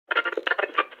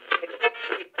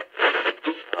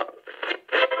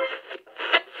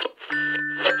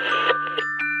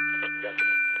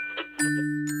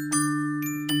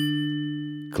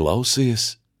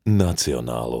Klausies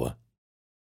Nacionālo.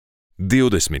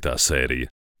 20.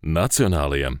 sērija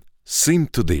Nacionālajam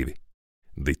 102.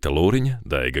 Dita Lūriņa,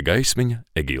 Daiga Gaismiņa,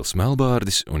 Egils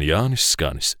Melbārdis un Jānis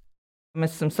Skanis.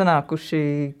 Mēs esam sanākuši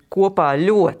kopā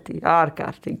ļoti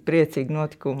ārkārtīgi priecīgu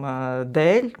notikuma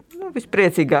dēļ,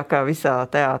 vispriecīgākā visā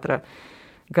teātra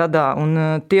gadā.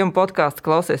 Un tiem podkāstu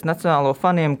Klausies Nacionālo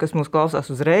faniem, kas mūs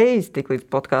klausās uzreiz, tiklīdz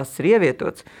podkāsts ir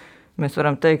ievietots, mēs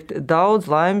varam teikt daudz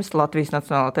laimes Latvijas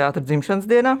Nacionālā teātra dzimšanas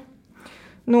dienā.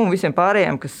 Un visiem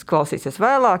pārējiem, kas klausīsies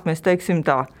vēlāk, mēs teiksim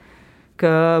tā,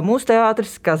 ka mūsu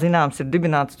teātris, kā zināms, ir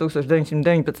dibināts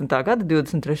 1919. gada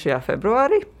 23.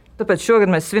 februārī. Tāpēc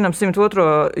šogad mēs svinam 102.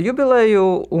 jubileju,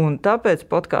 un tāpēc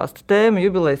podkāstu tēma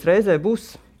jubilejas reizē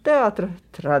būs teātra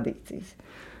tradīcijas.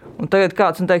 Un tagad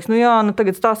kāds teiks,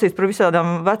 tagad stāstīs par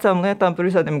visādām vecām lietām, par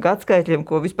visādiem gadskaitļiem,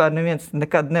 ko vispār neviens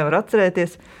nekad nevar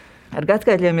atcerēties. Ar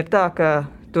gadskaitļiem ir tā, ka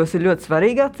tos ir ļoti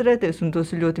svarīgi atcerēties, un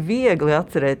tos ir ļoti viegli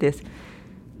atcerēties,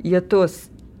 ja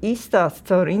tos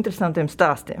izstāsta caur interesantiem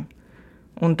stāstiem.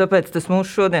 Un tāpēc tas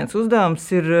mūsu šodienas uzdevums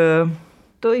ir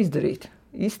to izdarīt.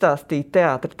 Izstāstīt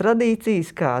teātra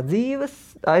tradīcijas kā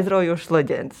dzīves, aizraujošas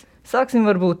leģendas. Sāksim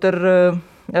varbūt ar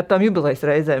tām jubilejas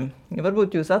reizēm.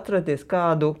 Varbūt jūs atceraties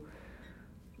kādu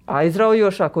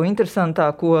aizraujošāko,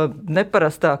 interesantāko,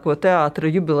 neparastāko teātra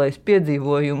jubilejas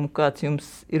piedzīvojumu, kāds jums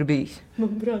ir bijis?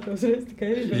 Manuprāt, uzreiz tikai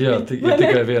ir. Jā,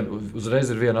 tikai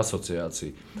uzreiz ir viena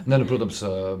asociācija. Protams,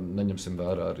 neņemsim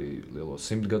vērā arī lielo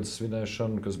 100-gadu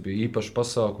svinēšanu, kas bija īpašs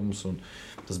pasākums, un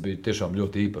tas bija tiešām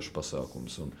ļoti īpašs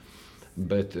pasākums.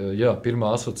 Bet, jā,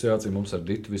 pirmā asociācija mums ar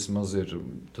Ditu vismaz ir,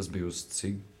 tas bija uz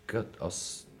cik gadu?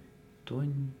 8?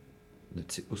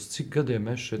 Uz cik gadiem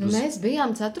mēs šeit? Mēs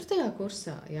bijām 4.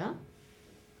 kursā, jā?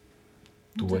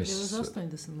 Tad uz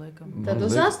 80, laikam. Tad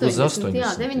uz 80,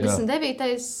 jā,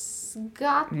 99.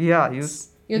 gads. Jā,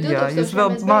 jūs vēl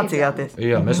mācījāties.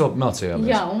 Jā, mēs vēl mācījāmies.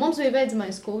 Jā, un mums bija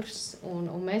beidzamais kurs, un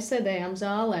mēs sēdējām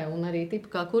zālē, un arī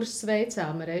kā kursus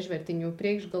veicām ar Ežvertiņu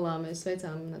priekšgalā, mēs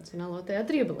veicām Nacionālo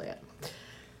teātra jubilejā.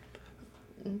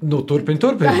 Turpin.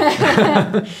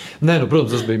 Protams,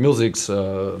 tas bija milzīgs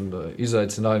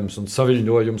izaicinājums un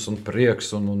saviļņojums un prieks,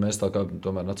 un mēs tā kā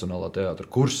tomēr Nacionālā teātra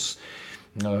kurs,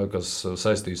 kas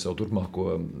saistīja savu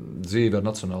turpmāko dzīvi ar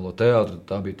Nacionālo teātru,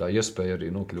 tā bija tā iespēja arī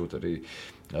nokļūt arī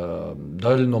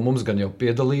daļa no mums gan jau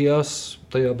piedalījās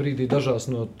tajā brīdī dažās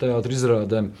no teātra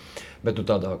izrādēm, bet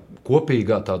tādā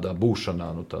kopīgā tādā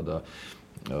būšanā,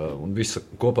 un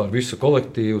kopā ar visu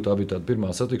kolektīvu, tā bija tāda pirmā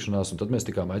satikšanās, un tad mēs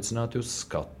tikām aicināti uz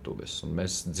skatuves, un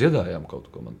mēs dziedājām kaut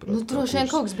ko, manuprāt. Droši vien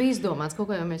kaut kas bija izdomāts, kaut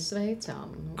ko jau mēs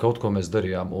veicām. Kaut ko mēs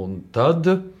darījām, un tad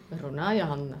runāja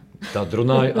Anna. Tad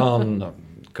runāja Anna,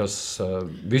 kas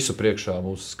visu priekšā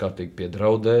mūs kārtīgi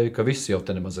piedraudēja, ka viss jau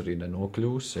te nemaz arī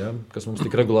nenokļūs, ja, kas mums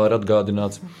tik regulāri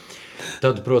atgādināts.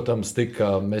 Tad, protams,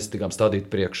 mēs tikām stādīti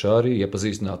priekšā arī,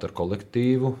 iepazīstināt ar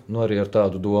kolektīvu, arī ar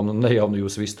tādu domu, ne jau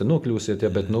jūs visi te nokļūsiet, ja,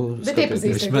 bet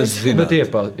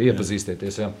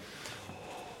iepazīstieties. Ja.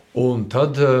 Un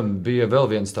tad bija vēl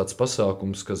viens tāds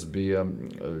pasākums, kas bija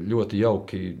ļoti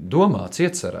jauki domāts,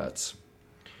 iecerēts,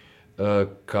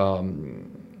 ka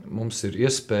mums ir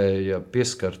iespēja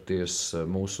pieskarties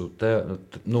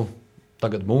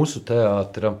tagad mūsu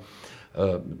teātra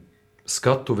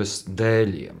skatuves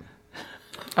dēļiem.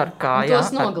 Ar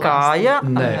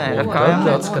kājām? Nē, tad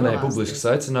atskanēja publisks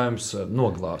aicinājums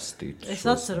noglāstīt. Es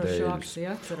atceros šo akciju,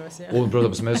 jā. Un,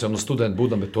 protams, mēs jau studenti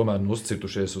būdam, bet tomēr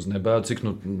uzcirtušies uz nebēdu, cik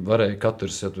varēja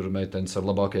katrs, ja tur meitenes ar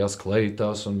labākajās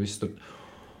kleitās un viss tur.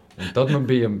 Un tad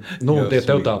bija, tie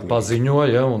tev tā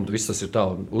paziņoja, un viss tas ir tā,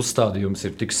 uzstādījums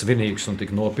ir tik svinīgs un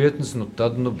tik nopietns,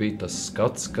 tad bija tas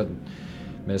skats, kad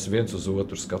mēs viens uz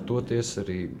otru skatoties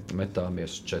arī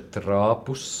metāmies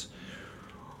četrāpus,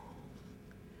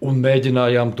 un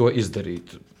mēģinājām to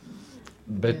izdarīt.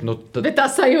 Bet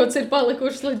tās sajūtas ir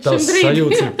palikušas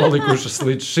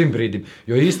līdz šim brīdim.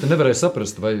 Jo īsti nevarēja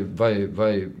saprast, vai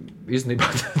īstenībā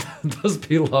tas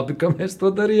bija labi, ka mēs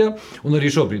to darījām. Un arī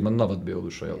šobrīd man nav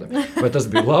atbildu šo jautājumu. Vai tas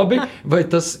bija labi, vai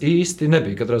tas īsti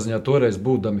nebija. Katrā ziņā toreiz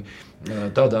būdami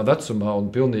tādā vecumā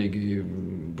un pilnīgi,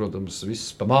 protams,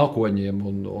 viss pa mākoņiem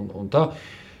un tā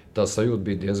sajūta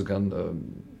bija diezgan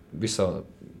visā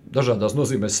dažādās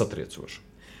nozīmēs satriecoša.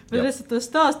 Bet es to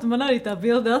stāstu, man arī tā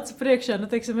bilde acu priekšā,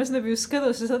 es nebiju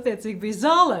skatos, es attiecīgi biju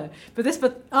zālē, bet es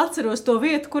pat atceros to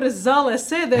vietu, kur es zālē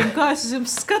sēdēju, kā es uz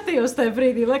jums skatījos tajā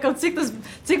brīdī, laikam, cik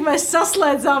mēs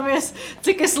saslēdzāmies,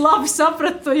 cik es labi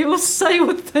sapratu to jūsu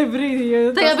sajūtu tajā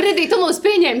brīdī. Tajā brīdī tu mūs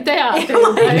pieņēmi teātrī.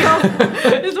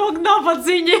 Es domāju,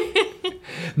 nabadziņi.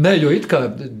 Nē, jo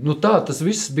tas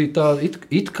viss bija tā,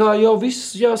 it kā jau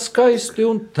viss skaisti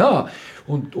un tā.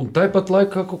 Un tāpat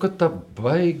laikā kaut kā tā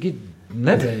baigi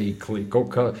neveikli, kaut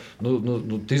kā,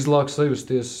 tizlāk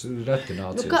sajusties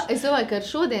retinācijas. Es domāju, ka ar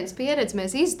šodienas pieredzi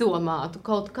mēs izdomātu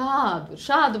kaut kādu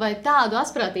šādu vai tādu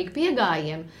asprātīgu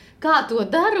piegājienu, kā to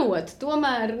darot,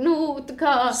 tomēr,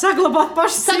 saglabāt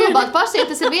pašcieņu.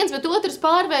 Tas ir viens, bet otrs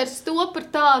pārvērst to par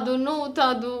tādu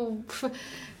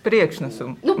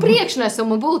priekšnesumu.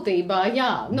 Priekšnesumu būtībā,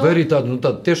 jā. Vai arī tāda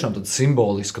tiešām tāda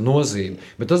simboliska nozīme.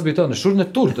 Bet tas bija tā, ne šur, ne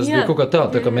tur. Tas bija kaut kā tā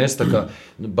ka mēs tā kā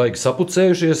baigi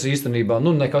sapucējušies īstenībā.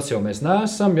 Nekas jau mēs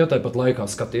neesam, ja tāpat laikā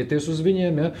skatieties uz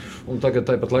viņiem, ja. Un tagad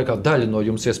tāpat laikā daļa no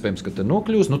jums iespējams, ka te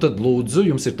nokļūs. Tad lūdzu,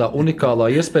 jums ir tā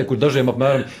unikālā iespēja, kur dažiem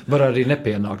apmēram var arī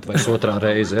nepienākt vairs otrā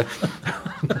reize, ja.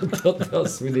 Tā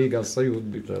svinīgā sajūta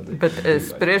bija tāda. Bet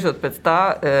spriežot pēc tā,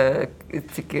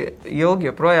 cik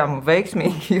ilgi joprojām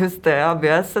veiksmīgi jūs te abi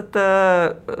esat,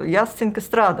 jāsacina, ka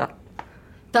strādā.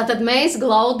 Tātad mēs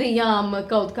glaudījām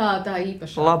kaut kā tā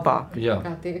īpašā. Labāk. Jā.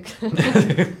 Kā tiek.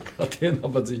 Kā tie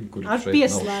nabadziņi, kuri ar šeit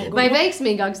pieslēgumu. Vai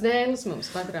veiksmīgāks dēlis mums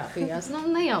patrāpījās.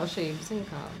 Nejaušības,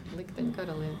 kā likteņa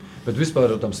karaliene. Bet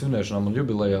vispār ar tām svinēšanām un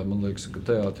jubilejām, man liekas, ka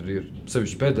teātri ir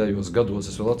sevišķi pēdējos gados,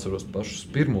 es vēl atceros pašus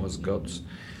pirmos gadus,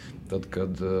 tad,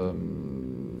 kad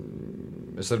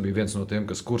es arī biju viens no tiem,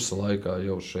 kas kursa laikā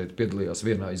jau šeit piedalījās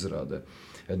vienā izrādē.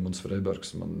 Edmunds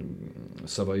Freibergs man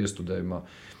savā iestudējumā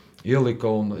ielika,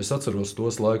 un es atceros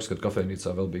tos laikus, kad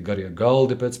kafejnīcā vēl bija garie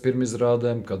galdi pēc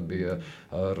pirmizrādēm, kad bija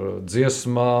ar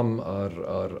dziesmām,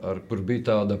 kur bija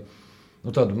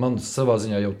tāda man savā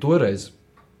ziņā jau toreiz,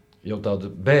 jau tāda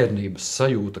bērnības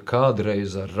sajūta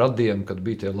kādreiz ar radiem, kad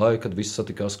bija tie laiki, kad viss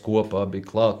satikās kopā, bija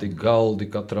klāti galdi,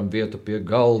 katram vieta pie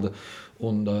galda,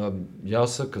 un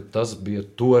jāsaka, tas bija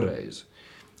toreiz.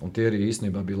 Un tie arī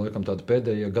īstenībā bija laikam tādi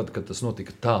pēdējie gadi, kad tas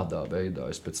notika tādā veidā.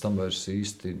 Es pēc tam vairs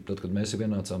īsti, tad, kad mēs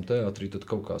ienācām teātrī, tad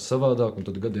kaut kā savādāk, un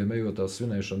tad gadiem ejot tā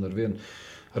svinēšana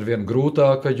ar vien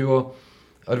grūtāka, jo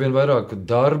ar vien vairāk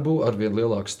darbu, ar vien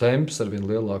lielāks temps, ar vien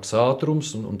lielāks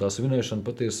ātrums, un tā svinēšana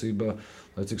patiesībā,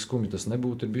 lai cik skumji tas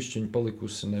nebūtu, ir bišķiņi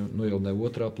palikusi jau ne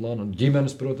otrā plāna, un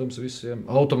ģimenes, protams, visiem,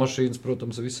 automašīnas,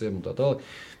 protams, visiem, un tā tālāk.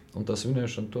 Un tā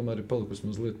svinēšana tomēr ir palikusi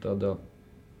mazliet tādā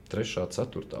 3.,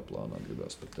 4. plānā,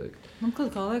 gribās pat teikt. Man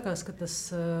kaut kā liekas, ka tas,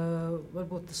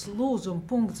 varbūt tas lūzuma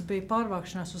punkts bija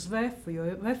pārvākšanās uz VF, jo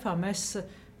VF-ā mēs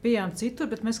bijām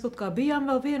citur, bet mēs kaut kā bijām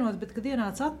vēl vienot, bet, kad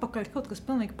ienāca atpakaļ, kaut kas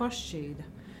pilnīgi pašķīda.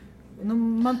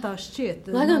 Man tā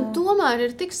šķiet. Lai gan tomēr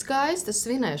ir tik skaistas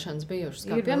svinēšanas bijušas,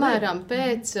 kā piemēram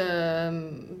pēc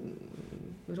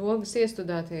Rogas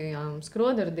iestudētajām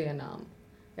skrodardienām.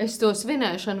 Es to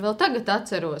svinēšanu vēl tagad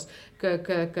atceros,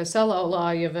 ka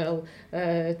salauzāja vēl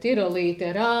tirolīti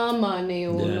ar āmani,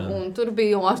 un tur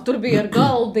bija ar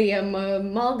galdiem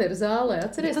Maldera zālē.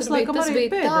 Atceries, tas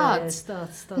bija tāds.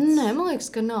 Nē, man liekas,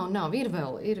 ka nav. Ir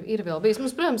vēl bijis.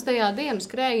 Mums, protams, tajā dienas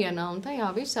skrējienā un tajā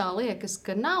visā liekas,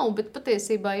 ka nav, bet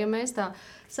patiesībā, ja mēs tā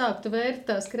sāktu vērt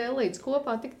tās krēlītes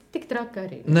kopā, tik traki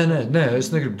arī. Nē,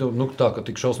 es negribu tā, ka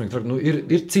tik šausmīgi traki.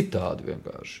 Ir citādi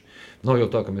vienkārši. Nav jau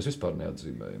tā, ka mēs vispār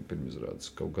neatzīmējam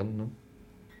pirmizrādes. Kaut gan,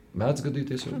 mēdz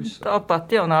gadīties jau visā.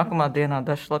 Tāpat jau nākamā dienā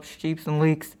dažs labs šķīps un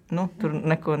līks. Tur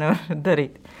neko nevar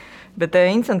darīt. Bet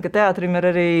interesanti, ka teātrim ir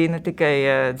arī ne tikai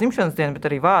dzimšanas diena, bet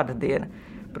arī vārda diena.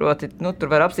 Proti, tur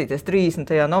var apstīties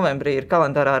 30. novembrī ir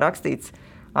kalendārā rakstīts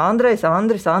Andrejs,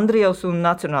 Andris, Andrijevs un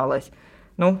Nacionālais.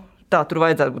 Tā tur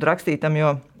vajadzētu būt rakstītam,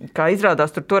 jo, kā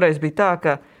izrādās, tur toreiz bija tā,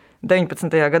 ka 19.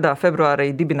 gadā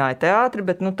februārī dibināja teātri,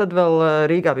 bet tad vēl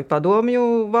Rīgā bija padomju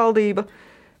valdība,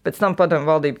 pēc tam padomju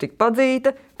valdība tika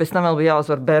padzīta, pēc tam vēl bija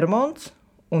jāuzvar Bermonts,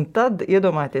 un tad,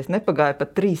 iedomājieties, nepagāja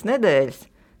pat 3 nedēļas,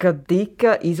 kad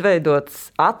tika izveidots,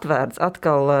 atvērts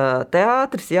atkal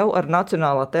teātris jau ar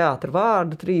Nacionālā teātra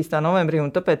vārdu 30. novembrī,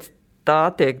 un tāpēc tā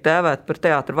tiek dēvēta par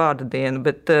teātra vārda dienu,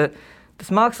 bet tas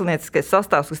mākslinieckais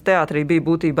sastāvs, kas teātrī bija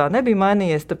būtībā nebija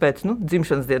mainījies, tāpēc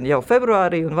dzimšanas diena jau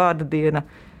februārī un vārda diena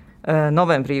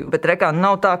novembrī. Bet rekā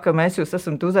nav tā, ka mēs jūs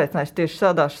esam uzaicinājuši tieši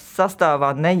šādā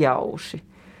sastāvā nejauši,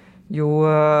 jo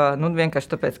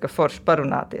vienkārši tāpēc, ka forši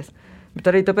parunāties. Bet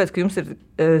arī tāpēc, ka jums ir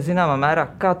zināmā mērā,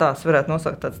 kā tās varētu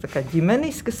nosaukt tāds tā kā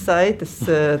ģimeniskas saites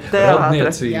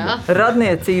teātra.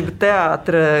 Radniecība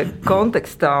teātra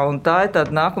kontekstā, un tā ir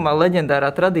tāda nākamā leģendārā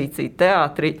tradīcija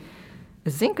teātrī.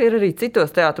 Es zinu, ka ir arī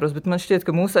citos teātros, bet man šķiet,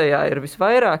 ka mūsējā ir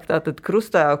visvairāk tātad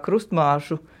krustēvu,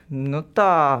 krustmāšu,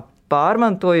 tā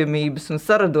pārmantojamības un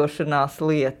saradošanās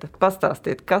lieta.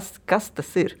 Pastāstiet, kas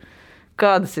tas ir?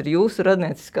 Kādas ir jūsu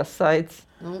radnieciskās saites?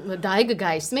 Daiga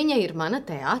Gaismiņa ir mana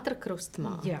teātra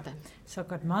krustmāte. Jā.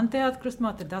 Savukārt, man teātra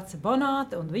krustmāte ir Dace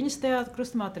Bonāte, un viņas teātra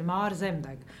krustmāte ir Māra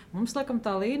Zemdega. Mums, laikam,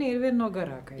 tā līnija ir viena no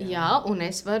garākajām. Jā, un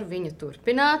es varu viņu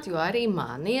turpināt, jo arī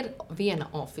man ir viena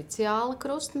oficiāla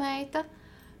krustmeita,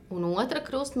 Un otra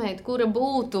krustmeita, kura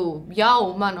būtu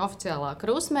jau mana oficiālā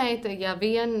krustmeita, ja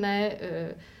vien ne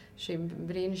šī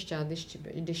brīnišķā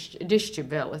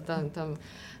dišķibele tam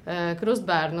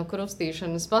krustbērnu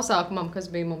krustīšanas pasākumam, kas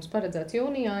bija mums paredzēts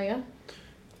jūnijā, ja?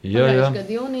 Pagājušajā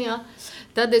gada jūnijā,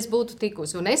 tad es būtu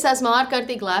tikusi. Un es esmu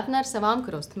ārkārtīgi lepna ar savām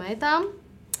krustmeitām,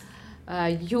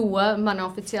 jo mana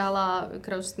oficiālā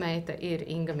krustmeita ir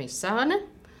Inga Misāne,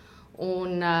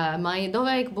 un Maija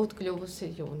Doveika būtu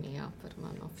kļuvusi jūnijā par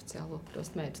manu oficiālo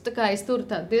krustmeitu. Tā kā es tur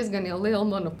diezgan jau lielu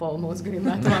monopolu mūsu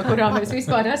grimētumā, kurā mēs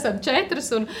vispār esam 4,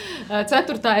 un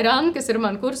 4. ir Anna, kas ir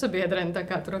mana kursabiedrene, tā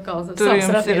kā tur atkal savas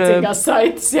attiecīgās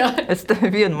saites, jā. Es tev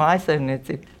vienu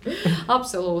mājasaimniecību.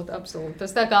 Absolūti.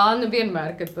 Tas tā kā Anna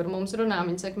vienmēr, kad par mums runā,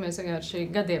 viņa saka, mēs vienkārši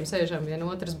gadiem sēžam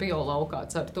otrs biolaukā,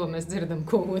 ar to mēs dzirdam,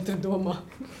 ko otru domā.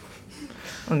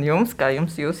 Un jums, kā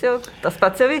jums, jūs jau tas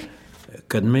pats jau ir?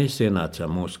 Kad mēs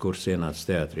ienācām, mūsu kurs ienāca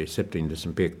teātrī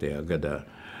 75. gadā,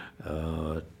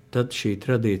 tad šī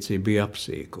tradīcija bija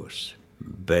apsīkusi.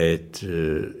 Bet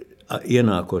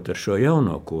ienākot ar šo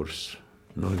jauno kursu,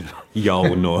 jau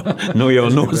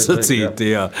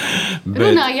nosacīti, jā.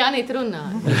 Runā, Jānīt, runā.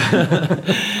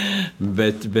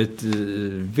 Bet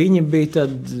viņi bija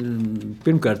tad,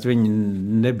 pirmkārt, viņi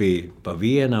nebija pa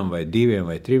 1 vai 2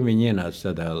 vai 3, viņi ienāca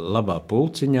tādā labā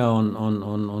pulciņā,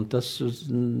 un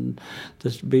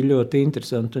tas bija ļoti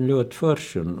interesanti un ļoti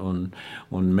forši,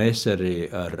 un mēs arī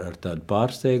ar tādu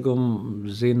pārsteigumu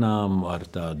zinām, ar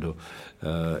tādu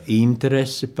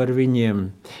interesi par viņiem.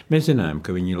 Mēs zinājām,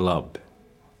 ka viņi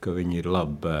ir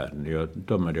labi bērni, jo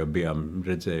tomēr jau bijām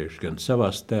redzējuši gan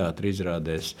savās teātra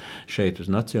izrādēs šeit uz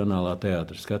Nacionālā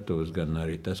teātra skatuves, gan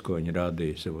arī tas, ko viņi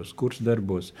rādīja savos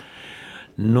kursdarbos.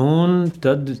 Un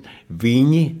tad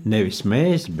viņi, nevis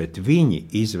mēs, bet viņi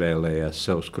izvēlējās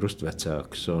savus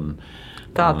krustvecākus.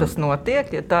 Tā tas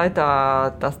notiek, ja tā ir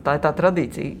tā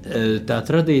tradīcija? Tā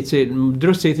tradīcija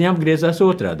druscītiņi apgriezās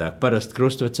otrādāk. Parasti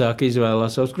krustvecāki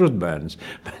izvēlās savus krustbērnus.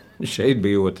 Šeit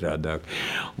bija otrādāk.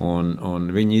 Un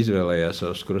viņi izvēlējās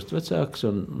savus krustvecākus,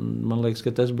 un man liekas,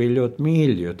 ka tas bija ļoti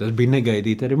mīļi, jo tas bija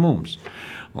negaidīt arī mums.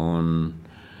 Un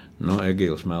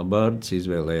Egils Melbārdis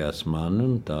izvēlējās mani,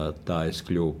 un tā es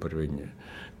kļuvu par viņa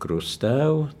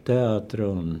krusttēvu teātra,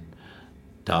 un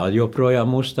tā joprojām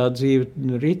mūsu tā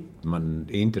dzīve rit. Man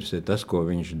interesē tas, ko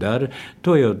viņš dara.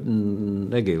 To jau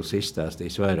Egils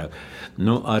izstāstīs vairāk.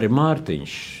 Arī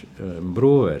Mārtiņš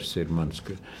Brūvers ir mans,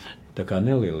 tā kā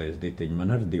nelielies ditiņi,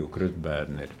 man arī 2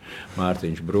 krustbērni ir.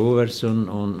 Mārtiņš Brūvers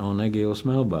un Egils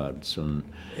Melbārdis. Un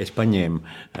es paņēmu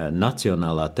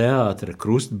Nacionālā teātra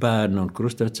krustbērnu un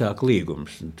krustvecāku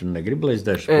līgumus. Tu negribi, lai es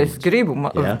dažu? Es gribu,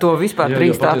 to vispār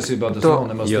drīkstāk.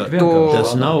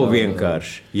 Tas nav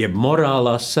vienkārši, jeb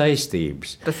morālās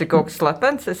saistības. Tas ir kaut kas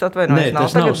slepens, es atvainojos. Nē,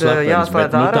 tas nav slepens,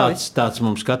 bet tāds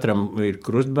mums katram ir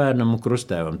krustbērnam un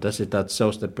krusttēvam. Tas ir tāds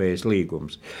savstarpējais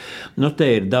līgums. Te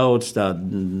ir daudz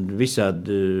tādu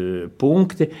visādi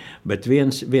punkti, bet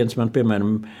viens man,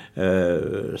 piemēram,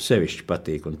 sevišķi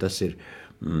patīk, un tas ir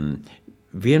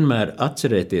vienmēr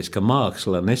atcerēties, ka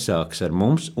māksla nesāks ar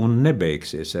mums un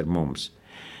nebeigsies ar mums.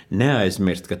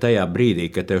 Neaizmirst, ka tajā brīdī,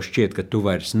 kad tev šķiet, ka tu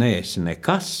vairs neesi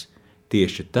nekas,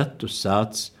 tieši tad tu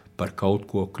sāc par kaut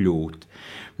ko kļūt.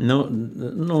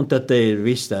 Tad te ir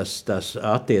viss tās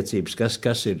attiecības,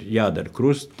 kas ir jādara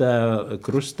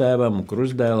krusttēvam un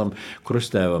krustdēlam.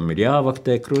 Krusttēvam ir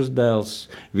jāvaktē krustdēls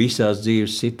visās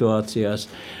dzīves situācijās.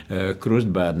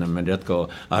 Krustbērnam ir atkal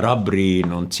ar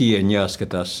apbrīnu un cieņu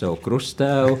jāskatās savu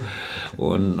krusttēvu,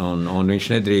 un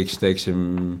viņš nedrīkst,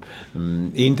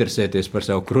 interesēties par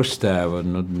savu krusttēvu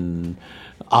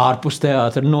ārpus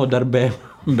teātra nodarbēm.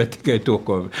 Bet tikai to,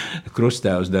 ko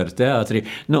krusttēvs dara teātrī.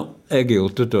 Egil,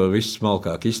 tu to visu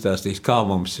smalkāk izstāstīsi, kā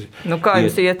mums ir. Kā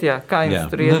jums iet, jā? Kā jums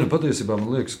tur iet? Patiesībā man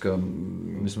liekas, ka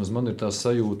vismaz man ir tā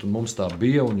sajūta, un mums tā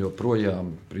bija, un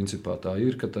joprojām principā tā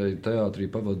ir, ka teātrī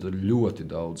pavada ļoti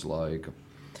daudz laika.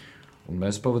 Un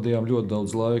mēs pavadījām ļoti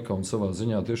daudz laika, un savā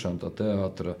ziņā tiešām tā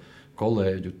teātra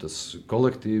kolēģu tas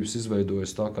kolektīvs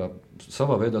izveidojas tā kā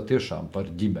savā veidā tiešām par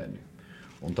ģimeni.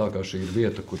 Un tā kā šī ir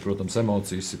vieta, kur, protams,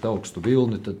 emocijas ir augstu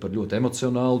vilni, tad par ļoti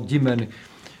emocionālu ģimeni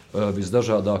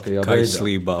visdažādākajā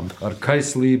veidā. Ar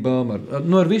kaislībām,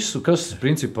 ar visu, kas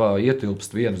principā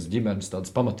ietilpst vienas ģimenes,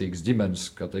 tādas pamatīgas ģimenes,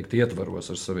 kā teikt,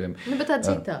 ietvaros ar saviem. Bet tāds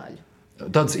itāļu.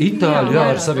 Tāds itāļu, jā,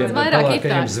 ar saviem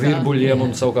pelēkajiem zvirbuļiem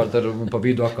un savukārt pa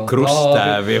vidu atkal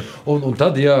krusttēviem. Un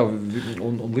tad, jā,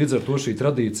 un līdz ar to šī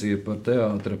tradīcija par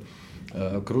teātra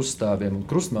krusttēviem un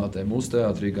krustmātēm mūsu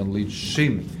teātrī gan līdz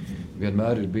šim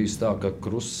vienmēr ir bijis tā, ka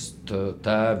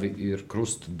krusttēvi ir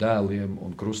krustdēliem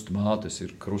un krustmātes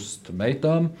ir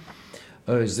krustmeitām.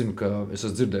 Es zinu, ka es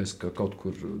esmu dzirdējis, ka kaut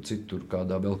kur citur,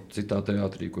 kādā vēl citā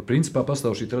teātrī, kur principā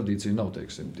pastāv šī tradīcija, nav,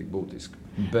 teiksim, tik būtiska.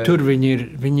 Bet... Tur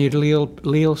viņi ir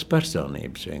lielas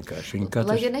personības vienkārši.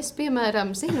 Lai gan es,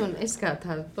 piemēram, zinu, un es kā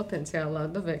tā potenciālā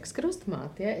Dovēkas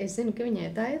krustmāte, ja, es zinu, ka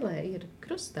viņai Dailē ir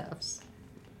krustāvs.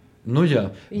 Nu jā,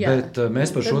 bet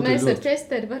mēs par šo te mēs ar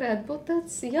Česteri varētu būt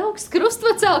tāds jauks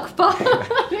krustvecāku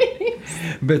pāris.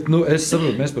 Bet, es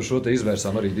saprotu, mēs par šo te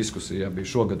izvērsām arī diskusiju.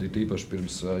 Bija šogad īpaši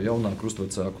pirms jaunā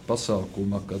krustvecāku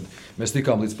pasākuma, kad mēs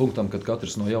tikām līdz punktam, kad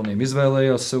katrs no jauniem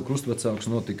izvēlējās sev krustvecākus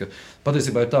notika.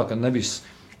 Patiesībā ir tā, ka nevis,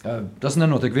 tas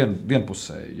nenotiek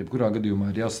vienpusēji. Jebkurā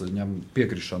gadījumā ir jāsaņem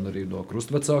piekrišana arī no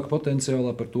krustvecāka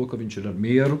potenciālā par to, ka viņš ir ar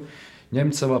mieru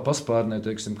ņemt savā paspārnē,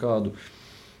 teiksim, kādu.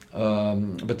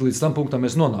 Bet līdz tam punktam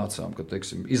mēs nonācām, ka,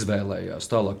 teiksim, izvēlējās.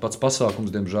 Tālāk pats pasākums,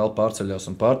 diemžēl,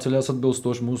 pārceļās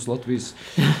atbilstoši mūsu Latvijas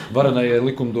varenajai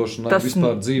likumdošanai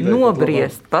vispār dzīvē. Tas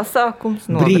nobriest,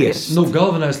 pasākums nobriest.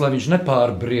 Galvenais, lai viņš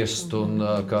nepārbriest un,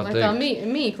 kā teikt. Lai tā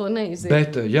mīkla neiziet.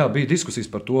 Bet, bija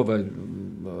diskusijas par to, vai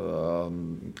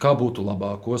kā būtu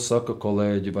labāk, ko saka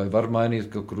kolēģi, vai var mainīt,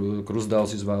 ka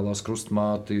krustdēls izvēlās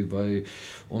krustmāti,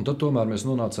 un tad tomēr mēs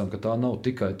nonācām, ka tā nav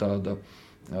tikai tāda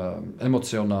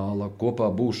emocionāla kopā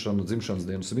būšana, dzimšanas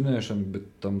dienas svinēšana, bet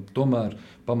tam tomēr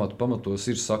pamatos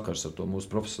ir sakars ar to mūsu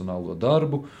profesionālo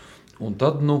darbu. Un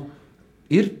tad,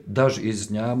 ir daži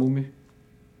izņēmumi,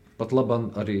 pat labam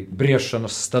arī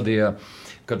briešanas stadijā,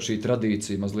 kad šī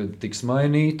tradīcija mazliet tiks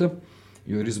mainīta,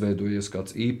 jo ir izveidojies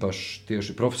kāds īpašs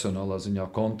tieši profesionālā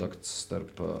ziņā kontakts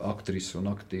starp aktrisi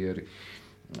un aktieri.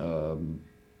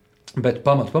 Bet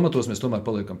pamatos mēs tomēr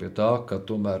paliekam pie tā, ka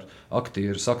tomēr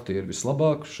aktieri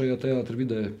vislabāk šajā teātra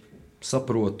vidē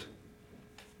saprot,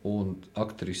 un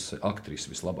aktrise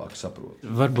vislabāk saprot.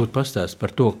 Varbūt pastāst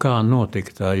par to, kā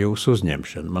notika tā jūsu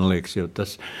uzņemšana. Man liekas, jo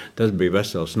tas bija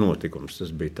vesels notikums.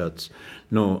 Tas bija tāds,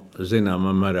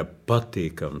 zināmā mērā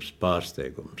patīkams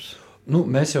pārsteigums.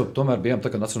 Mēs jau tomēr bijām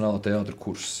tā kā Nacionālā teātra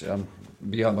kurs. Ja?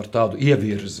 Bijām ar tādu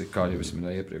ievirzi, kā jau es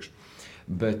minēju iepriekš.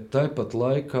 Bet tāpat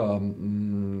laikā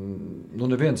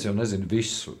neviens jau nezina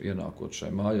visu, ienākot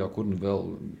šajā mājā, kur vēl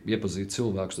iepazīt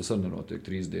cilvēkus, tas arī nenotiek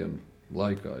 3 dienu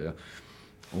laikā. Ja?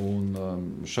 Un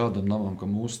šādam namam, ka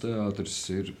mūsu teātris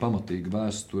ir pamatīga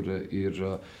vēsture, ir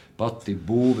pati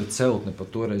būve, celtne,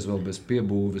 pat toreiz vēl bez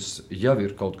piebūves, jau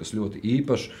ir kaut kas ļoti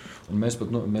īpašs. Un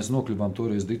mēs nokļuvām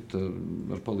toreiz, Dita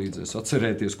var palīdzēs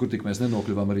atcerēties, kur tik mēs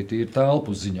nenokļuvām arī tīri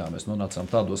telpu ziņā. Mēs nonācām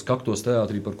tādos kaktos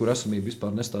teātrī, par kur esamību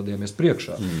vispār nestādījāmies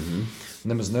priekšā.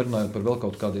 Nemaz nerunājot par vēl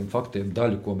kaut kādiem faktiem,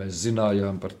 daļu, ko mēs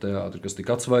zinājām par teātri, kas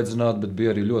tika atsvaidzināti, bet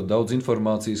bija arī ļoti daudz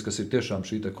informācijas, kas ir tiešām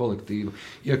šī te kolektīva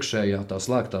iekšējā tā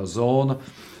slēgtā zona,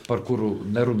 par kuru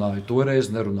nerunāju toreiz,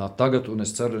 nerunā tagad, un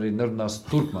es ceru arī nerunās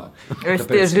turpmāk. Es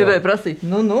tieši gribēju prasīt,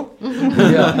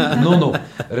 Jā,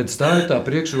 redz, tā ir tā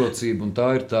priekšrocība, un tā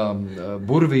ir tā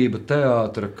burvība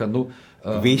teātra, ka,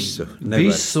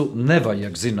 visu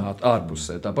nevajag zināt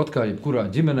ārpusē. Tāpat kā jebkurā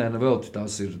ģimenē, nevelti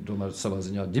tās ir, tomēr, savā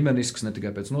ziņā ģimenisks, ne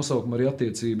tikai pēc nosaukuma arī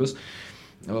attiecības,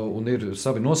 un ir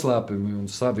savi noslēpumi un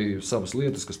savas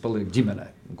lietas, kas paliek ģimenē,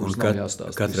 kuras nav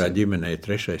jāstāst. Katrā ģimenē ir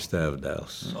 3.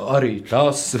 tēvdēls. Arī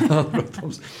tās,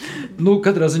 protams.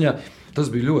 Katrā ziņā tas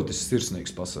bija ļoti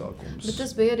sirsnīgs pasākums. Bet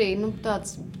tas bija arī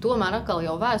tāds, tomēr atkal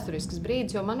jau vēsturisks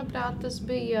brīdis, jo, manuprāt, tas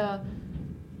bija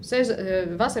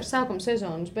vasaras sākuma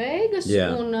sezonas beigas,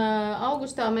 un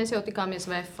augustā mēs jau tikāmies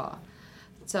VFā.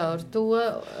 Caur to,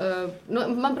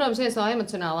 man, protams, viens no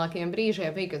emocionālākajiem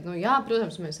brīžiem bija, ka,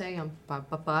 protams, mēs ejam pa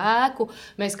ēku,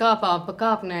 mēs kāpām pa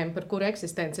kāpnēm, par kuru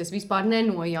eksistenci es vispār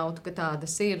nenojautu, ka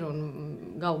tādas ir, un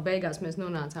galu beigās mēs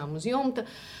nonācām uz jumta,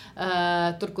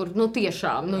 tur, kur,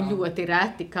 tiešām, ļoti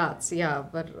reti kāds,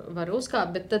 var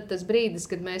uzkāpt, bet tad tas brīdis,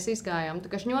 kad mēs izgājām,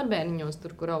 tā kā šņorbēniņos,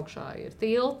 tur, kur augšā ir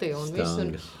tilti un visu,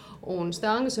 un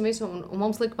stangas un visu, un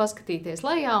mums lika paskatīties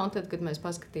lejā, un tad, kad mēs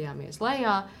paskatījāmies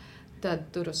lejā, tad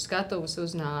tur uz skatuves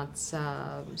uznāca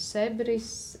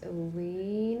Sebris,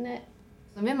 Līne,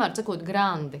 vienmēr sakot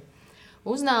grandi.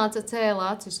 Uznāca,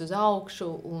 cēla acis uz augšu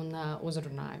un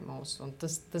uzrunāja mūs. Un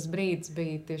tas brīdis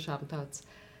bija tiešām tāds,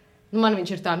 man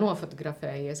viņš ir tā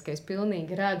nofotografējies, ka es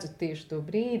pilnīgi redzu tieši to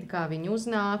brīdi, kā viņi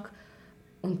uznāk,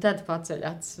 un tad paceļ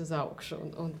acis uz augšu.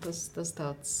 Un tas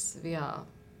tāds,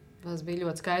 tas bija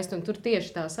ļoti skaisti. Un tur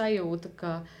tieši tā sajūta,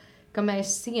 ka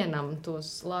mēs sienam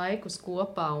tos laikus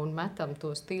kopā un metam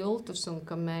tos tiltus, un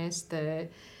ka mēs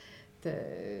te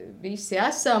visi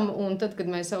esam. Un tad, kad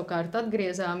mēs savukārt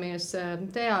atgriezāmies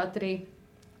teātrī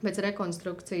pēc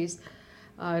rekonstrukcijas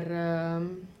ar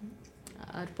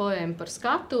poēmu par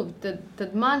skatuvi,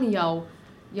 tad man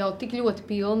jau tik ļoti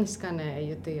pilni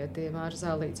skanēja tie Māra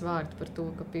Zālītes vārdi par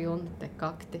to, ka pilni te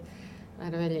kakti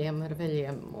ar veļiem.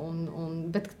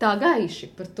 Bet tā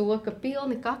gaiši par to, ka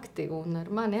pilni kakti, un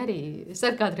ar mani arī, es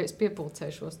arī kādreiz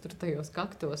piepulcēšos tur tajos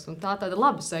kaktos, un tā tāda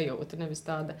laba sajūta, nevis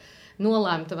tāda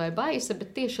nolēmta vai baisa,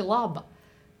 bet tieši laba,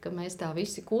 ka mēs tā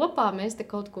visi kopā, mēs te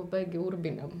kaut ko beigi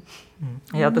urbinam.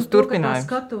 Jā, tas turpinājums. Tā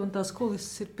skatu un tās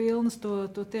kulises ir pilnas,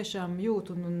 to tiešām jūt,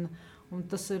 un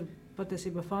tas ir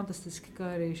patiesībā fantastiski,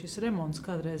 kā arī šis remonts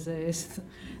kādreizējais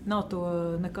nav to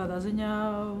nekādā ziņā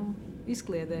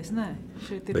izkliedējis. Nē,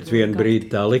 bet vienu brīdi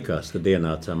tā likās, kad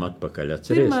ienācām atpakaļ.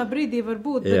 Atceries? Pirmā brīdī var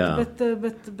būt, bet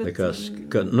likās,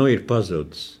 ka ir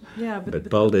pazudis. Jā, bet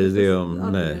paldies Dievam,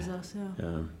 nē.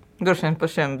 Jā. Droši vien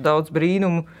pašiem daudz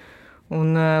brīnumu.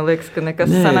 Un liekas, ka nekas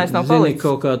senais nav palicis.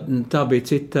 Kaut kā tā bija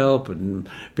cita telpa.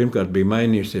 Pirmkārt bija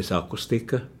mainījusies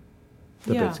akustika.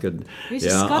 Tāpēc, kad,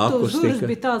 visas skatuves durvis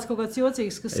bija tādas kaut kāds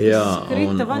jocīgs, kas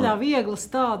krita vaļā vieglas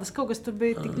tādas, kaut kas tur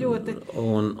bija tik ļoti.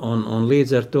 Un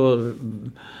līdz ar to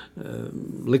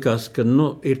likās, ka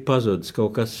ir pazudis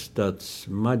kaut kas tāds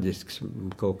maģisks,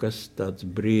 kaut kas tāds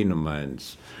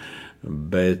brīnumains.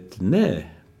 Bet nē,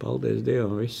 paldies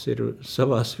Dievam, viss ir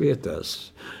savās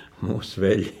vietās, mūsu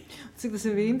veļi. Cik tas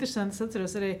ir interesanti, es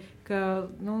atceros arī, ka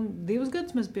 2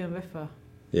 gadus mēs bijām VFA.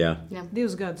 Jā.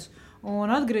 2 gadus.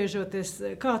 Un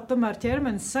atgriežoties, kā tomēr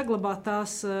ķermenis saglabā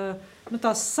tās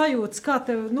sajūtas, kā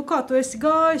tu esi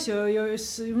gājis, jo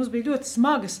mums bija ļoti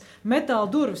smagas metāla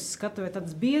durvis, skatuvēju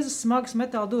tādas biezas, smagas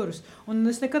metāla durvis. Un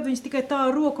es nekad viņas tikai tā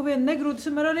roku vienu negrūdu, es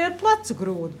vienmēr arī ar plecu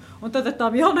grūdu. Un tad ar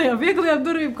tām jaunajām vieglajām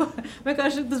durvīm,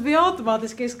 vienkārši tas bija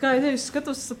automātiski, kā es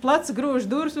skatos plecu grūžu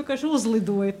durvis, vienkārši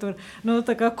uzlidoju tur.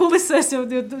 Tā kā kulisēs jau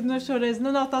šoreiz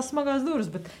nav tās smagās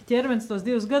durvis, bet ķermenis tos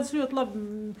 2 gadus ļoti labi,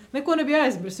 neko nebija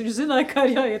aizmirst, viņš zināja, kā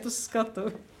jāiet uz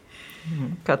skatuvi.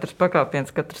 Katrs pakāpiens,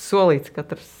 katrs solīts,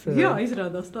 katrs... Jā,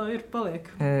 izrādās tā ir, paliek.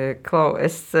 Klau,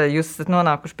 jūs esat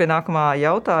nonākuši pie nākamā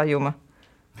jautājuma.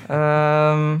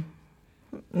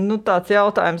 Tāds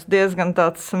jautājums diezgan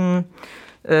tāds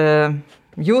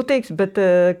jūtīgs, bet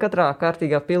katrā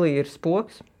kārtīgā pilī ir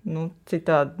spoks.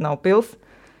 Citādi nav pils.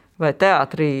 Vai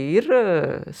teātrī ir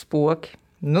spoki?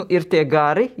 Ir tie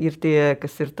gari, ir tie,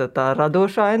 kas ir tā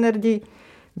radošā enerģija.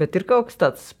 Bet ir kaut kas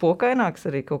tāds spokaināks,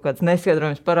 arī kaut kāds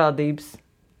neskaidrojums parādības,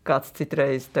 kāds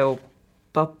citreiz tev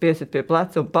piesit pie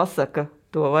pleca un pasaka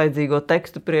to vajadzīgo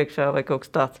tekstu priekšā vai kaut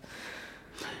kas tāds.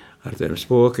 Ar tiem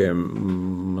spokiem,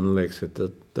 man liekas, ka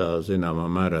tā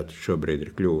zināmā mērā šobrīd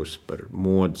ir kļuvusi par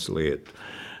modes lietu,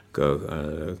 ka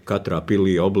katrā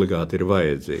pilī obligāti ir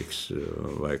vajadzīgs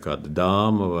vai kāda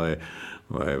dāma vai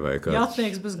kāds...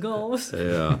 Jātnieks bez galvas.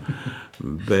 Jā,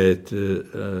 bet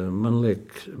man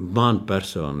liekas, man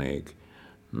personīgi,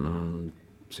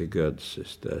 cik gadus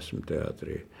es esmu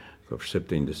teātrī, kopš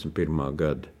 71.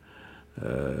 gada,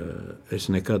 es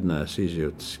nekad neesmu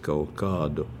izjūtis kaut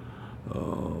kādu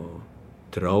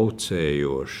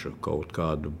traucējošu, kaut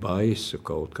kādu baisu,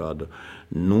 kaut kādu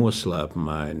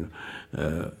noslēpumainu.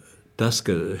 Tas,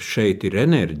 ka šeit ir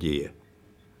enerģija,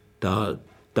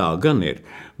 tā gan ir,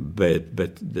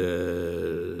 bet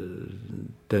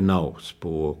te nav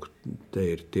spoku, te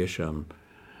ir tiešām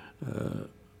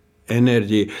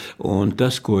enerģija. Un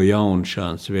tas, ko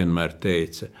Jaunšāns vienmēr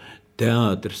teica,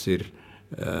 teātris ir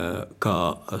kā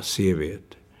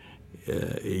sieviete.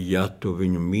 Ja tu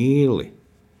viņu mīli,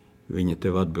 viņa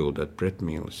tev atbildēt pret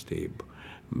mīlestību,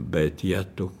 bet ja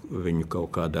tu viņu kaut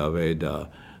kādā veidā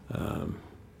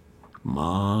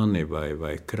māni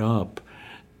vai krāp,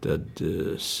 tad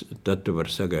tu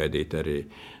vari sagaidīt arī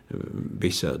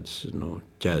visādas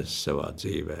ķēzes savā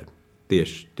dzīvē,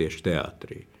 tieši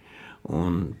teātrī.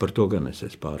 Un par to gan es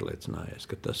esmu pārliecinājies,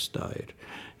 ka tas tā ir.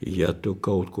 Ja tu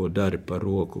kaut ko dari par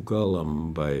roku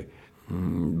galam vai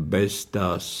bez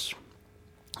tās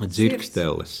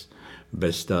dzirksteles,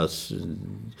 bez tās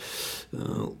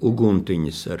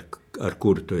uguntiņas, ar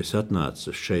kuru tu esi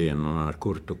atnācis uz šejienu un ar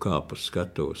kuru tu kāp uz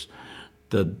skatuves,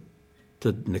 tad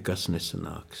nekas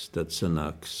nesanāks. Tad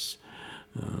sanāks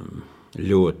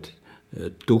ļoti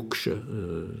tukša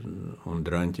un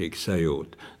draņķīga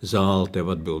sajūta. Zāle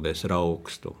tev atbildēs ar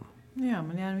augstumu. Jā,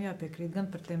 man jāpiekrīt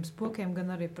gan par tiem spokiem,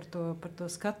 gan arī par to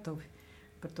skatuvi,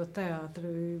 par to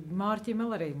teātri. Mārķim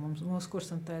arī mūsu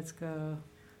kursam teica, ka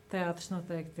teātris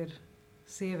noteikti ir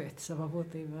sieviete savā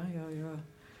būtībā, jo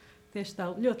tieši tā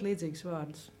ļoti līdzīgs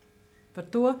vārdus. Par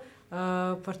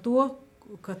to,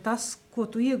 ka tas, ko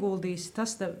tu ieguldīsi,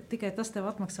 tikai tas tev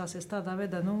atmaksāsies tādā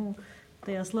veidā,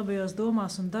 tajās labajās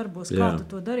domās un darbos, kā tu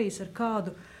to darīsi, ar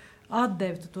kādu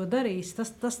atdevi tu to darīsi,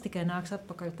 tas tikai nāks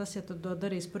atpakaļ. Tas, ja tu to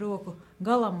darīsi par roku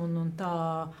galam un tā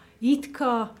it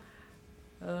kā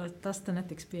tas te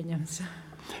netiks pieņemts.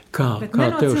 Kā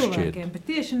tev šķiet? Bet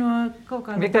tieši no kaut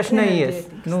kāda vienkārši neies.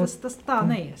 Tas tā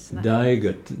neies. Ne?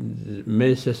 Daiga,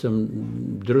 mēs esam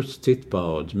drusku citu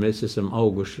paudzi. Mēs esam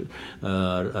auguši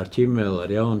ar ķimeli,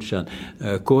 ar jaunšanu.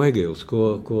 Ko Egils,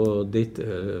 ko Dita,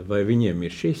 vai viņiem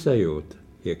ir šī sajūta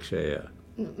iekšējā?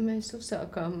 Mēs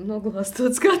uzsākām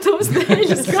noglāstot skatuves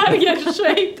dēļas karjeru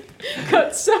šeit,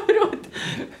 kāds saprot.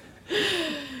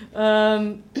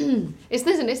 Es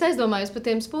nezinu, es aizdomājos par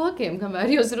tiem spokiem, kamēr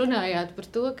jūs runājāt par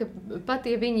to, ka pat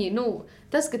ja viņi,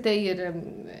 tas, ka te ir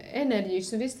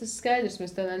enerģijas un viss tas skaidrs,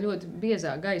 mēs tādā ļoti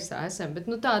biezā gaisā esam, bet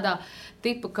tādā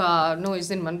tipa kā, es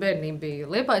zinu, man bērnība bija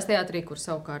Liepājas teātrī, kur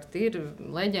savukārt ir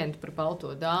leģenda par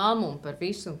balto dāmu un par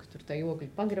visu, un ka tur tā jogļu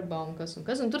pagrabā un kas,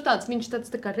 un tur viņš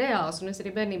tāds tā kā reāls, un es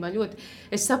arī bērnībā ļoti,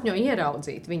 es sapņoju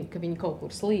ieraudzīt viņu, ka viņi kaut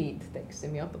kur slīd,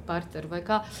 teiksim, pa parteru vai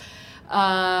kā.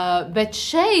 Bet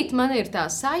šeit man ir tā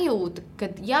sajūta,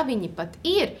 ka ja viņi pat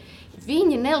ir,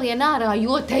 viņi nelien ārā,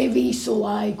 jo te visu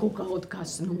laiku kaut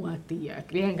kas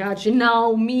notiek. Vienkārši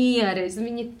nav mieres.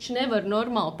 Viņi nevar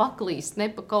normāli paklīst ne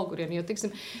pa kaut kurien, jo, tiksim,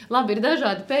 labi, ir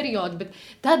dažādi periodi, bet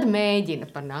tad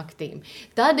mēģina pa naktīm.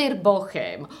 Tad ir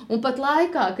bohēma. Un pat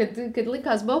laikā, kad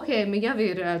likās bohēma jau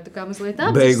ir tā kā mazliet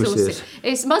apdzisusi,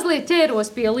 es mazliet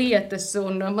ķēros pie lietas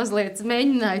un mazliet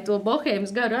mēģināju to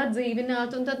bohēmas garu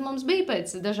atdzīvināt, un tad mums bija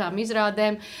pēc dažām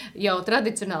izrādēm jau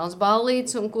tradicionāls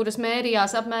ballītes, un kuras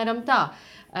mērījās apmēram tā.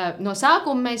 No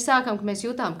sākuma mēs sākam, ka mēs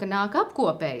jutām, ka nāk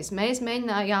apkopējas. Mēs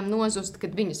mēģinājām nozust,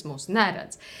 kad viņas mūs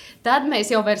neredz. Tad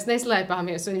mēs jau vairs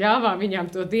neslēpāmies un ļāvām viņām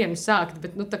to dienu sākt,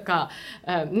 bet tā kā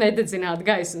nededzināt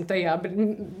gaismu tajā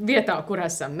vietā, kur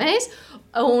esam mēs.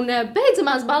 Un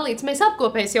beidzamās ballītes mēs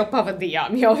apkopējas jau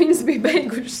pavadījām, jau viņas bija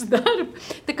beigušas darbu.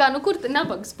 Tā kā, kur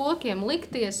nabaga spokiem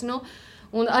likties,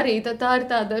 un arī tā ir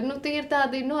tāda, tie ir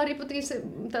tādi, arī pat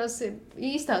tās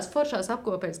īstās foršās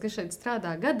apkopējas, kas šeit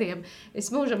strādā gadiem.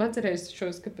 Es mūžam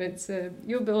atcerēšos, ka pēc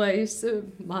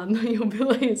manu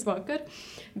jubilejas vakar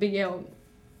bija jau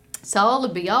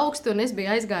saule bija augsta, un es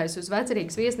biju aizgājusi uz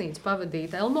Vecerīgas viesnīcu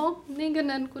pavadīt Elmo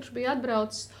Niganenu, kurš bija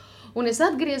atbraucis. Un es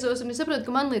atgriezos, un es saprotu,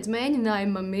 ka man līdz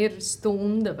mēģinājumam ir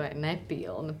stunda vai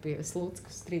nepilna pie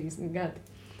Sluckas 30 gadi.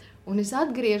 Un es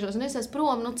atgriežos, un es esmu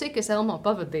prom, cik es Elmo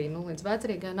pavadīju, līdz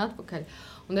Vecerīgai un atpakaļ.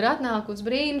 Un ir atnākusi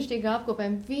brīnišķīgā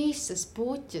apkopēm, visas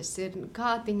puķas ir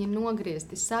kātiņi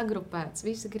nogriezti, sagrupēts,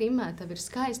 visa grimētava ir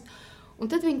skaista. Un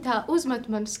tad viņi tā uzmet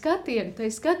man skatienu, tai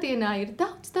skatienā ir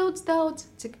daudz,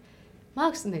 cik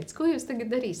mākslinieci, ko jūs tagad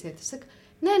darīsiet? Es saku,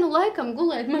 nē, laikam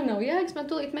gulēt man nav jēgas, man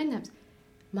tūlīt mēģinājums.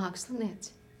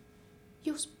 Mākslinieci,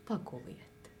 jūs paguliet.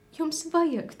 Jums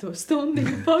vajag to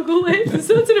stundiņu pagulēt. Es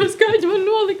atceros, kā viņi man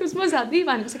nolika uz mazā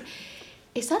dīvāni.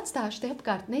 Es atstāšu te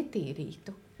apkārt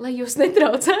netīrītu, lai jūs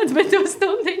netraucētu, bet to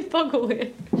stundiņu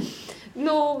paguliet.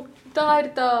 Tā ir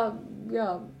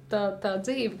tā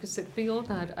dzīve, kas ir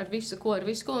pilna ar visu ko,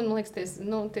 un man liekas,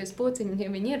 tie spociņi, ja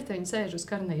viņi ir, viņi sēž uz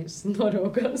karnejas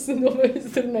norokās, un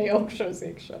es tur nejaukšos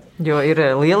iekšā. Jo ir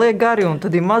lielie gari, un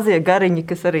tad ir mazie gariņi,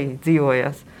 kas arī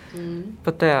dzīvojās.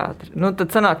 Pa teātri. Tad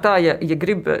sanāk tā, ja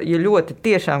ļoti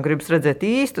tiešām gribas redzēt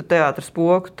īstu teātra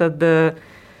spoku, tad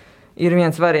ir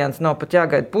viens variants, nav pat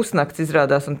jāgaida pusnakts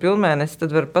izrādās un pilnmēnesis,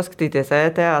 tad var paskatīties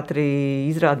e-teātrī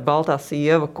izrāda Baltā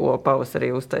sieva, ko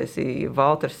pavasarī uztaisīja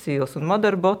Valters Sīls un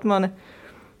Madara Botmane,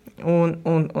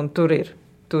 un tur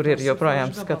ir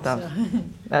joprojām skatāms.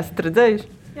 Esat redzējuši?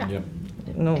 Jā.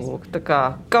 Lūk, tā kā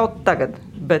kaut tagad,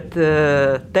 bet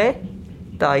te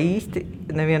tā īsti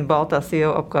neviena baltā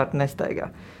sieva apkārt nestaigā.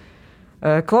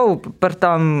 Klau,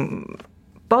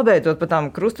 pabeidzot par tām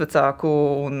krustvecāku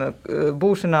un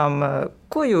būšanām,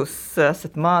 ko jūs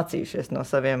esat mācījušies no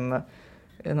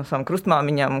savām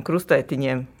krustmāmiņām un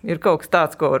krustētiņiem? Ir kaut kas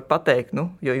tāds, ko var pateikt,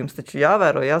 jo jums taču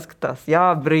jāvēro, jāskatās,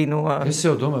 jābrīno. Es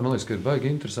jau domāju, man liekas, ka ir baigi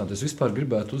interesanti. Es vispār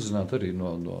gribētu uzzināt arī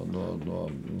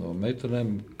no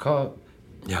meitenēm,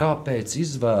 kāpēc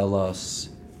izvēlās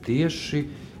tieši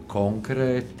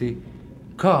konkrēti,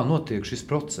 kā notiek šis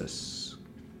process.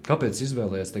 Kāpēc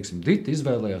izvēlējās, Dita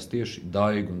izvēlējās tieši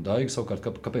Daigu, un Daiga savukārt,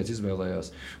 kāpēc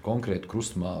izvēlējās konkrētu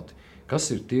krustmāti? Kas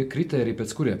ir tie kritēriji,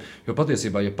 pēc kuriem? Jo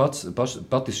patiesībā, ja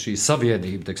pati šī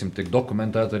saviedība, tiek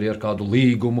dokumentēta arī ar kādu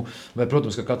līgumu, vai,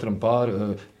 protams, ka katram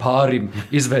pārim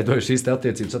izveidoja šīs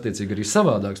attiecības attiecīgi arī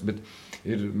savādāks, bet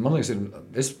man liekas,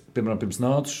 es, piemēram, pirms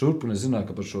nācu šurp, un es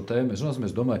zināju, ka par šo tēmu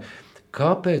es domāju,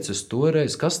 kāpēc es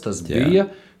toreiz, kas tas bija,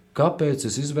 kāpēc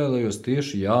es izvēlējos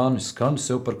tieši Jānis Skanis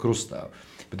sev par krustēvu.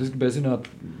 Bet es gribēju zināt,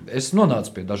 es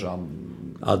nonācu pie dažām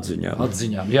atziņām,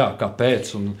 kāpēc.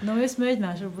 Es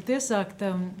mēģināšu varbūt iesākt.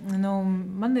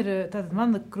 Man ir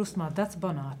mana krustmāte Daca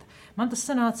Bonāta. Man tas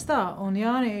sanāca tā, un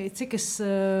Jāni, cik es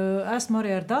esmu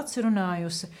arī ar Daci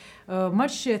runājusi, man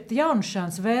šķiet,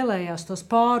 Jaunušāns vēlējās tos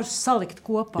pārus salikt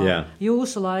kopā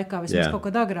jūsu laikā, vismaz kaut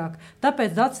kad agrāk.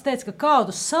 Tāpēc Dacis teica, ka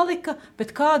kādus salika,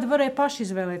 bet kādi varēja paši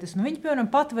izvēlēties. Nu, viņi,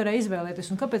 piemēram, pat varēja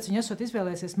izvēlēties. Un kāpēc viņi esot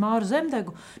izvēlēsies Māru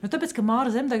Zemdegu? Nu, tāpēc, ka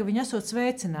Māra Zemdega viņa esot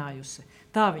sveicinājusi.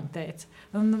 Tā viņa teica.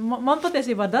 Un man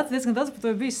patiesībā diezgan daudz par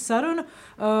to bijis saruna,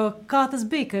 kā tas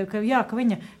bija, ka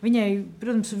viņai,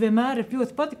 protams, vienmēr ir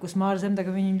ļoti patikusi Māra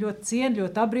Zemdega, viņa ļoti ciena,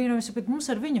 ļoti abrīnojusi, bet mums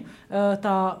ar viņu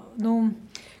tā,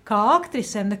 kā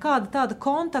aktrisēm nekāda tāda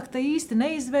kontakta īsti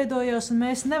neizveidojās, un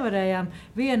mēs nevarējām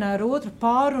vienā ar otru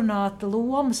pārunāt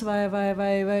lomas vai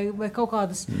kaut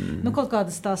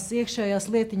kādas tās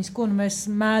iekšējās lietiņas, ko mēs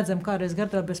mēdzam kādreiz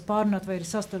gardrobēs pārunāt vai arī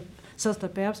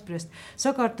savstarpēji apspriest.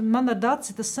 Savukārt man ar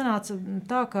Daci tas sanāca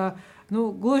tā, ka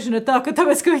gluži ne tā, ka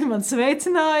tāpēc, ka viņi man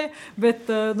sveicināja, bet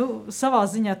savā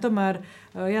ziņā tomēr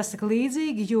jāsaka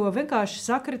līdzīgi, jo vienkārši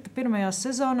sakrita pirmajās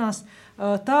sezonās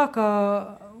tā, ka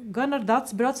gan ar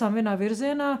Daci braucām vienā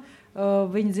virzienā,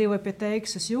 viņi dzīvoja pie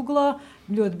Teiksas Juglā,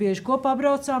 ļoti bieži kopā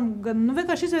braucām, gan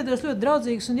vienkārši izveidojās ļoti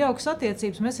draudzīgas un jaukas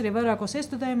attiecības. Mēs arī vairākos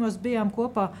iestudējumos bijām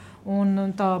kopā,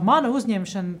 un tā mana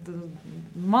uzņemšana,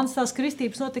 mans tās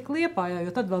kristības notika Liepājā,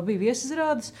 jo tad vēl bija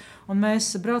viesizrādes, un mēs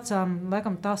braucām,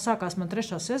 laikam tā sākās man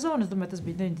 3. sezona, es domāju, tas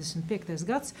bija 95.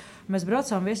 gads, mēs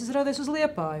braucām viesizrādēs uz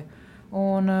Liepāju.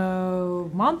 Un,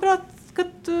 manuprāt, kad,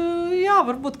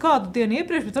 varbūt kādu dienu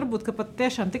iepriekš, bet varbūt, ka pat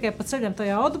tiešām tikai pa ceļam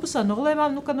tajā autobusā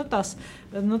nolēmām, ka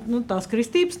tās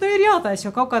kristības ir jātais,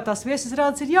 jo kaut kā tās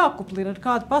viesizrādes ir jākuplina ar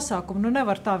kādu pasākumu.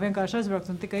 Nevar tā vienkārši aizbraukt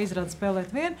un tikai izrādes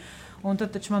spēlēt vienu. Un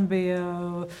tad taču man bija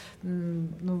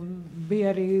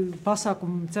arī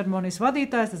pasākuma ceremonijas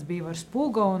vadītājs, tas bija Vars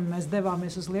Puga, un mēs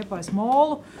devāmies uz Liepājas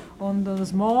molu, un uz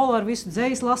molu ar visu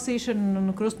dzejas lasīšanu, un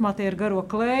krustmātie ar garo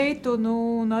kleitu,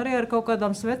 un arī ar kaut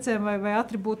kādām svecēm vai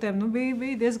atribūtiem,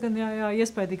 bija diezgan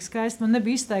iespaidīgi skaisti. Man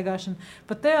nebija izstaigāšana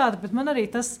pa teātri, bet man arī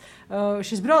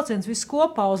šis brauciens viss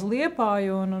kopā uz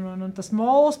Liepāju, un tas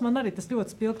mols man arī tas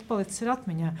ļoti spilgti palicis ir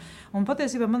atmiņā. Un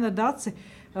patiesībā man ar Daci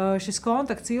šis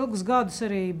kontakts ilgus gadus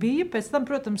arī bija. Pēc tam,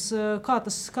 protams, kā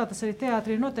tas arī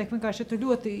teātrī notiek, vienkārši, ja tu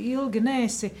ļoti ilgi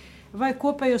neesi vai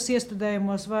kopējos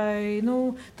iestudējumos, vai,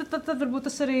 tad varbūt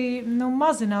tas arī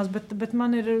mazinās, bet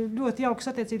man ir ļoti jaukas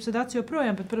attiecības ar Daci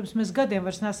joprojām, bet, protams, mēs gadiem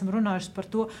vairs neesam runājuši par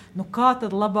to, kā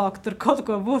tad labāk tur kaut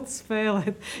ko būtu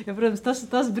spēlēt. Jo, protams,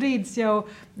 tas brīdis jau,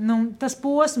 tas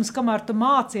posms, kamēr tu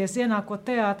mācies ienākot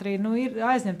teātrī, ir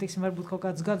aizņemt, varbūt kaut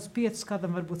kādus gadus 5,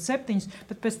 kādam varbūt 7,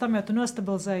 bet pēc tam jau tu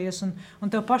nostabilizējies un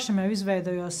tev pašam jau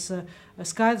izveidojos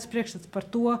skaidrs priekšstats par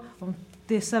to, un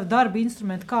tie savi darba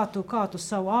instrumenti, kā tu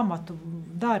savu amatu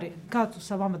dari, kā tu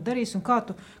savu amatu darīsi un kā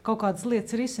tu kaut kādas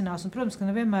lietas risinās. Un, protams, ka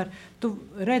nevienmēr tu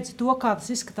redzi to, kā tas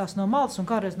izskatās no malas, un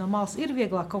kādreiz no malas ir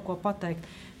vieglāk kaut ko pateikt.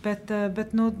 Bet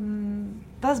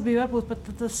tas bija varbūt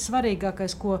pat tas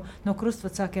svarīgākais, ko no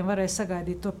krustvecākiem varēja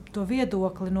sagaidīt, to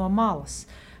viedokli no malas.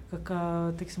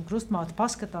 Tiksim, krustmāte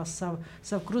paskatās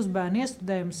savu krustbērnu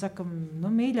iestudējumu, saka,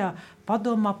 mīļā,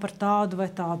 padomā par tādu vai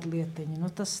tādu lietiņu.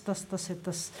 Tas ir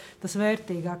tas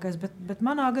vērtīgākais, bet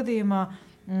manā gadījumā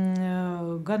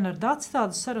gan ar Daci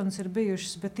tādas sarunas ir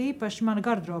bijušas, bet īpaši mana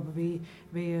garderoba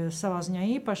bija savā ziņā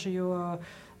īpaša, jo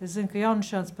es zinu, ka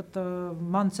Jaunušāns pat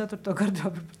manu 4.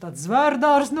 garderobu ir par tādu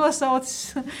zvērdārs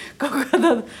nosaucis kaut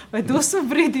kādā vai dusmu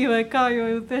brīdī vai kā,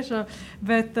 jo tiešām,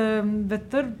 bet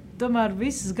tur tomēr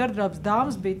visas garderobas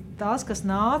dāmas bija tās, kas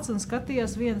nāca un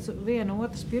skatījās viena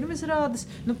otras pirmizrādes,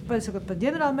 pēc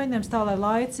ģenerāla mēģinājums tā, lai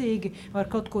laicīgi var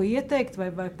kaut ko ieteikt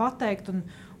vai pateikt un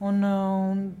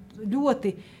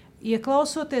ļoti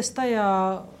ieklausoties tajā,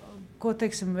 ko,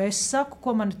 teiksim, es saku,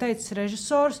 ko man teicis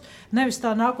režisors, nevis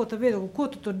tā nākotā viedokļa, ko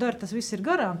tu tur dari, tas viss ir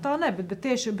garām, tā ne,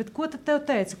 bet ko tad tev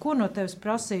teica, ko no tevis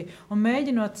prasīja, un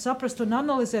mēģinot saprast un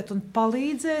analizēt un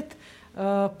palīdzēt,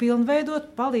 pilnveidot,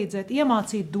 palīdzēt,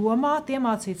 iemācīt domāt,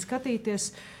 iemācīt skatīties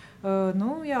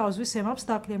uz visiem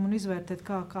apstākļiem un izvērtēt,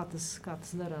 kā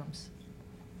tas darāms.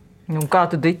 Un kā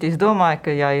tu, Diti, izdomāji,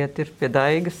 ka jāiet ir pie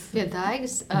Daigas? Pie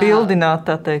Daigas. Bildināt,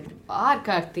 tā teikt.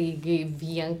 Ārkārtīgi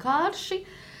vienkārši,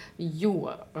 jo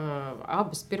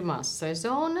abas pirmās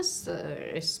sezonas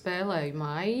es spēlēju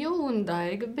Maiju un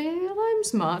Daiga bija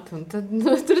Laimas māte. Un tad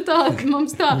tur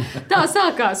mums tā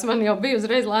sākās, man jau bija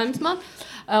uzreiz Laimas māte.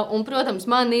 Un, protams,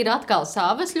 man ir atkal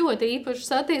savas ļoti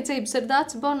īpašas attiecības ar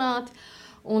Daci Bonāti.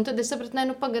 Un tad es sapratu,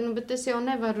 bet es jau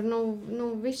nevaru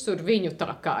visur viņu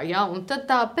tā kā, ja? Un tad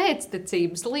tā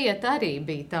pēctecības lieta arī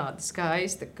bija tāda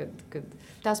skaista, kad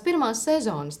tās pirmās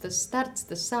sezonas, tas starts,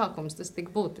 tas sākums, tas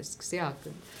tik būtisks, jā,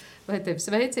 kad vai tevi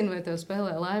sveicina, vai tev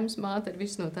spēlē Laimas māte ar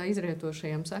visu no tā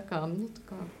izrietošajām sekām, tā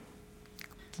kā.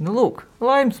 Lūk,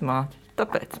 Laimas māte,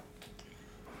 tāpēc.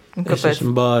 Es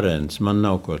esmu bārens, man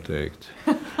nav ko teikt.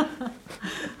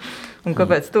 Un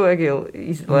kāpēc tu, Egili,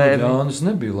 izlēmi? Jānis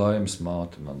nebija laimes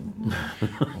māte man.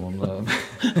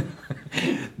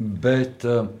 Bet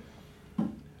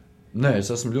nē, es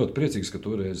esmu ļoti priecīgs, ka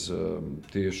toreiz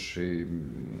tieši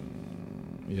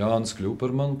Jānis kļuva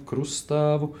par manu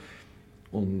krusttēvu.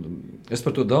 Un es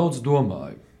par to daudz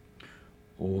domāju.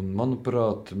 Un,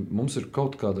 manuprāt, mums ir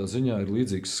kaut kādā ziņā ir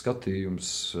līdzīgs skatījums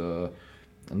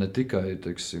ne tikai,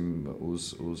 teiksim,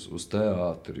 uz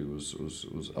teātri,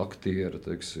 uz aktiera,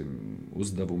 teiksim,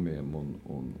 uzdevumiem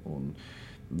un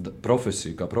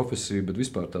profesiju kā profesiju, bet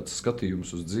vispār tāds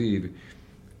skatījums uz dzīvi.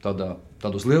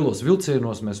 Tādos lielos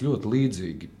vilcienos mēs ļoti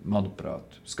līdzīgi, manuprāt,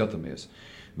 skatāmies.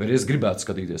 Vai es gribētu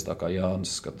skatīties tā, kā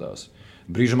Jānis skatās.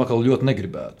 Brīžam atkal ļoti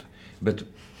negribētu. Bet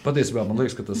patiesībā man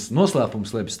liekas, ka tas noslēpums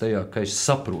slēpjas tajā, ka es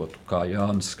saprotu, kā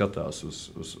Jānis skatās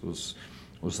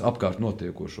uz apkārt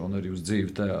notiekošo un arī uz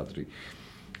dzīvi teātrī.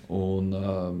 Un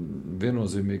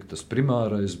viennozīmīgi tas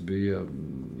primārais bija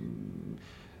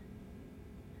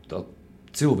tā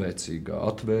cilvēcīgā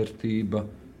atvērtība,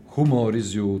 humora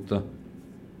izjūta,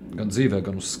 gan dzīvē,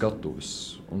 gan uz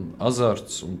skatuves, un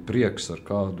azarts un prieks, ar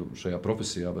kādu šajā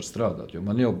profesijā var strādāt. Jo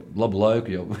man jau labu laiku,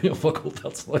 jau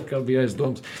fakultātes laikā bija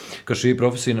aizdoms, ka šī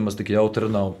profesija nemaz tik jautra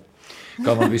nav,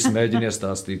 kā man visi mēģina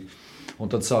iestāstīt. Un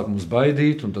tad sāka mums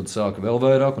baidīt, un tad sāka vēl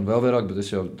vairāk, bet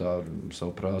es jau tā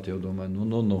savu prātu jau domāju,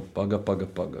 paga.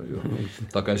 Jo,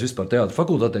 tā kā es vispār teātra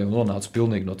fakultātē jau nonācu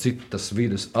pilnīgi no citas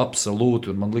vides,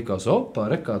 absolūti, un man likās,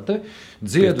 kā te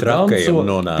dziedu, danco,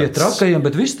 pie trakajiem,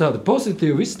 bet viss tādi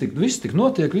pozitīvi, viss tik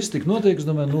notiek, es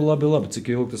domāju, labi,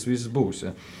 cik ilgi tas viss būs,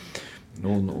 ja.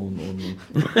 Kur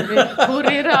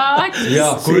ir āķis?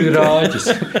 Jā, kur ir āķis?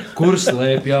 Kur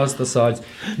slēpjās tas āķis?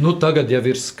 Tagad jau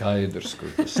ir skaidrs, kur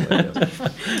tas slēpjās.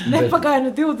 Nepagāja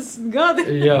 20 gadi.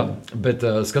 Jā, bet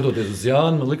skatoties uz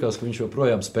Jāni, man likās, ka viņš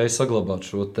joprojām spēja saglabāt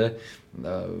šo te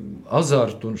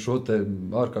azartu un šo te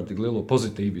ārkārtīgi lielo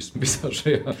pozitīvismu visā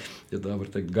šajā, ja tā var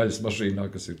teikt, gaļas mašīnā,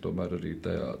 kas ir tomēr arī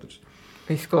teātris.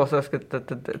 Izklausās, ka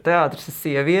teātris ir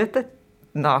sieviete.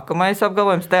 Nākamais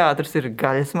apgalvojums teātris ir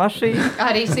gaļas mašīna.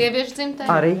 Arī sieviešu dzimtē.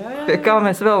 Arī. Kā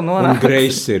mēs vēl nonākam? Un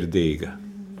greizsirdīga.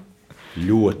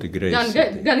 Ļoti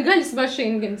greizsirdīga. Gan gaļas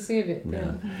mašīna, gan sieviete.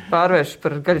 Jā. Pārvērš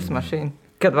par gaļas mašīnu.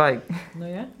 Kad vajag?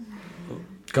 Ja.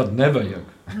 Kad nevajag.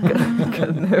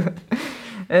 Kad nevajag.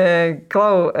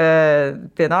 Klau,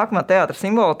 pie nākamā teātra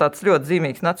simbola tāds ļoti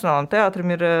zīmīgs Nacionālajam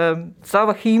teātrim ir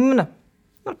sava himna.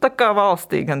 Tā kā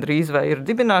valstī gandrīz vai ir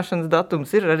dibināšanas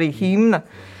datums, ir arī himna.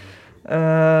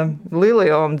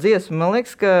 Lilijoma dziesma, man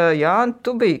liekas, ka Jāni,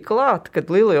 tu biji klāt,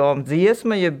 kad Lilijoma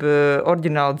dziesma, jeb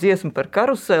oriģināla dziesma par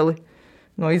karuseli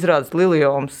no izrādes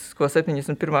Lilijomas, ko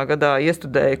 71. gadā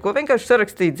iestudēja, ko vienkārši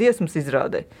sarakstīja dziesmas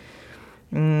izrādē.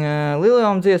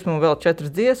 Lilijoma dziesma un vēl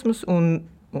 4 dziesmas,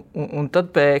 un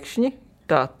tad pēkšņi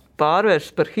tā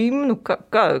pārvēršas par himnu.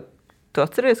 Kā tu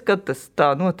atceries, kad tas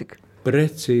tā notika?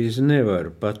 Precīzi nevaru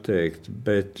pateikt,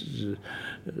 bet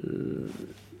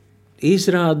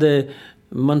izrādē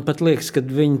man pat liekas, ka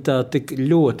viņi tā tik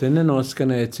ļoti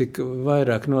nenoskanēja, cik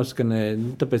vairāk noskanēja,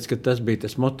 tāpēc, ka tas bija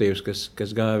tas motīvs,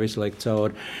 kas gāja visu laiku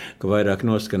cauri, ka vairāk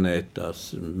noskanēja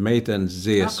tās meitenes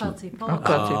dziesma.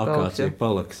 Akācija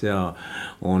palaks, jā.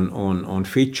 Un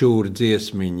fičūra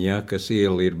dziesmiņa, ja, kas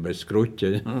iela ir bez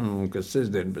skruķa, un kas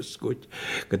sestdien bez skuķa,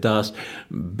 ka tās,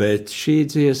 bet šī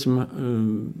dziesma,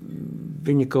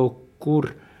 viņa kaut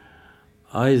kur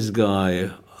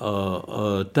aizgāja.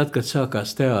 Tad, kad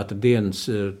sākās teātra dienas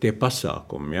tie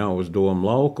pasākumi, ja, uz Domu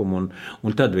laukumu, un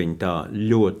tad viņi tā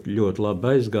ļoti, ļoti labi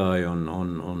aizgāja,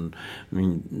 un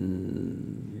viņi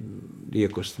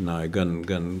iekustināja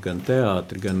gan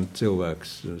teātri, gan cilvēks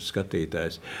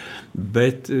skatītājs.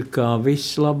 Bet kā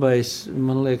viss labais,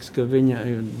 man liekas, ka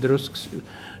viņa drusks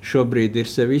šobrīd ir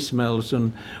sevi izsmēlus,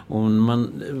 un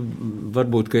man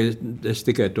varbūt, ka es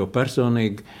tikai to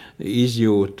personīgi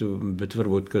izjūtu, bet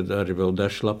varbūt, kad arī vēl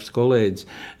dažs labs kolēģis,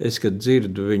 es, kad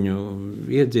dzirdu viņu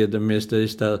iedziedamies, tad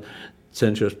es tā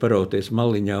cenšos parauties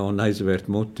maliņā un aizvērt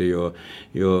muti, jo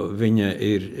viņa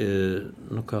ir,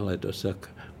 kā lai to saka,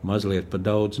 mazliet pa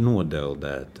daudz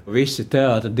nodeldēta. Visi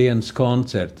teātra dienas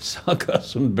koncerti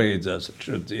sākās un beidzās ar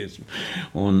šo dziesmu.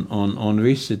 Un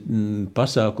visi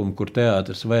pasākumi, kur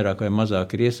teātris vairāk vai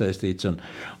mazāk ir iesaistīts,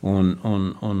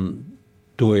 un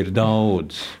to ir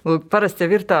daudz. Lūk, parasti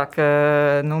jau ir tā, ka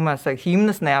mēs sakam,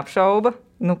 himnas neapšauba,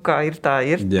 kā ir, tā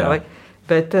ir. Jā.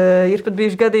 Bet ir pat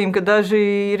bijuši gadījumi, ka daži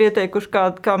ir ieteikuši,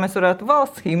 kā mēs varētu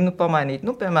valsts himnu pamainīt.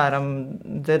 Piemēram,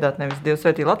 dziedāt nevis Dievs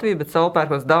svētī Latviju, bet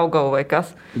Saulpērkos Daugavu vai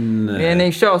kas.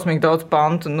 Vienīgi šausmīgi daudz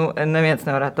pantu, neviens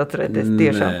nevarētu atcerēties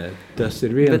tiešām. Nē, tas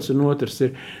ir viens, un otrs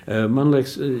ir, man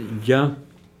liekas,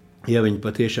 ja viņi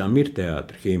patiešām ir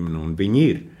teātra himna, un viņi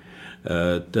ir,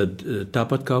 tad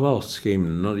tāpat kā valsts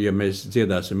himna, nu, ja mēs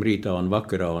dziedāsim rītā un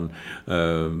vakarā un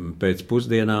pēc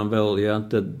pusdienām vēl, jā,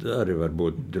 tad arī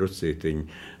varbūt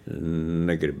druscītiņi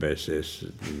negribēsies.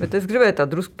 Bet es gribēju tā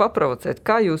drusku paprovocēt.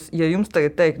 Kā jūs, ja jums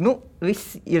tagad teikt, nu,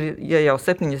 viss ir, ja jau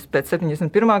pēc 71.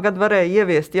 gada varēja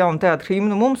ieviest jaunu teātru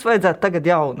himnu, mums vajadzētu tagad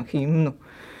jaunu himnu.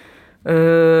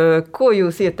 Ko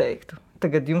jūs ieteiktu?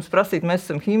 Tagad jums prasīt, mēs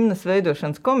esam himnas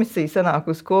veidošanas komisija,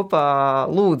 sanākusi kopā,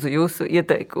 lūdzu jūsu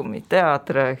ieteikumi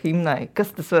teātra himnai. Kas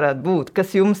tas varētu būt?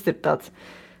 Kas jums ir tāds,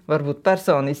 varbūt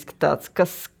personiski tāds,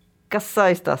 kas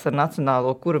saistās ar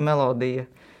nacionālo, kura melodija,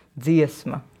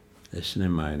 dziesma? Es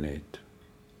nemainītu.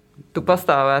 Tu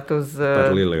pastāvētu uz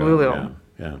Liljonu.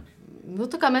 Jā. Nu,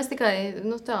 tā kā mēs tikai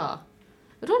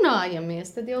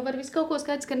runājamies, tad jau var visu kaut ko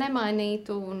skaidrs, ka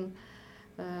nemainītu. Un,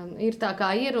 ir tā kā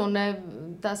ir, un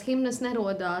tās himnas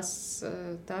nerodās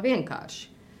tā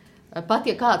vienkārši. Pat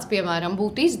ja kāds, piemēram,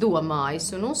 būtu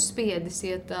izdomājis un uzspiedis,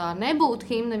 ja tā nebūtu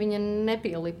himna, viņa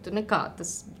nepieliktu nekā.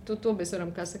 To mēs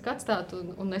varam, kā saka, atstāt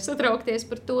un nesatraukties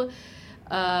par to.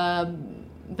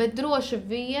 Bet droši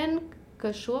vien,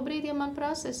 ka šobrīd, ja man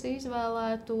prasa, es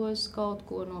izvēlētos kaut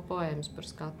ko no poēmas par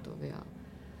skatuvi. Jā.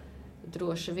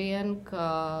 Droši vien,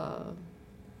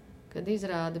 kad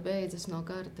izrāda beidzas no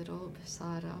garderobes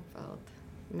ārā apvelt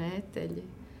mēteļi.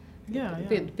 Jā.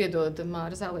 Piedod,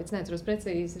 Māra Zālīts, neatceros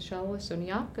precīzi šalles un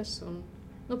jakas. Un,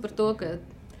 par to,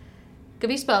 ka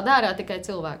vispār dārā tikai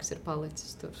cilvēks ir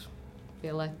palicis tur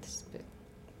pie letes.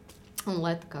 Un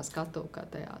leta kā skatu, kā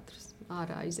teātris.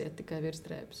 Ārā iziet tikai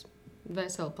virsdrēbes.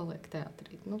 Vēseli paliek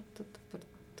teātrī. Tad par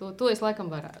to es laikam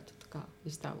varētu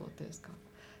iztēloties kā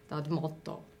tādu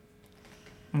motto.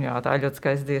 Jā, tā ir ļoti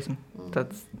skaista dziesma.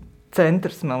 Tāds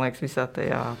centrs, man liekas, visā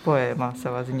tajā poēmā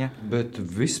savā ziņā. Bet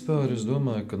vispār es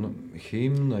domāju, ka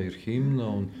himna ir himna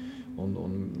un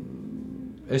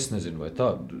es nezinu, vai tā.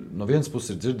 No vienas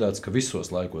puses ir dzirdēts, ka visos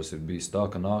laikos ir bijis tā,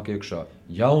 ka nāk iekšā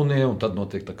jaunie, un tad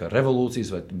notiek tā kā revolūcijas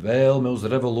vai vēlme uz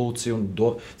revolūciju un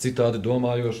citādi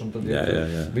domājoši, un tad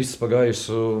viss pa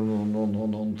gaisu,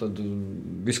 un tad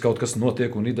viss kaut kas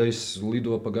notiek, un idejas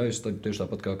lido pa gaisu, tad tieši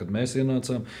tāpat kā, kad mēs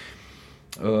ienācām.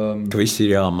 Viss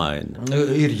ir jāmaina.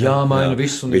 Ir jāmaina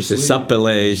viss. Un viss ir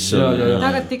sapelējis.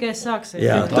 Tagad tikai sāksies.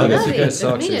 Jā, tagad tikai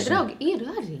sāksies. Mīļie draugi, ir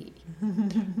arī.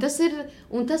 Tas ir,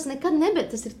 un tas nekad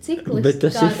nebēd, tas ir ciklis. Bet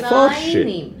tas ir forši.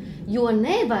 Jo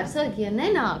nevar salikt, ja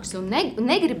nenāks un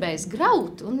negribēs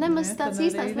graut, un nemaz tāds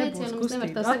īstās veicienums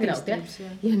nevar tā sagraut.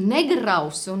 Ja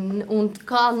negraus un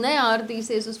kā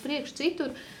neārdīsies uz priekšu citur,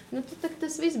 tad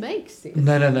tas viss beigsies.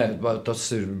 Nē, tas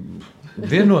ir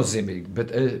viennozīmīgi,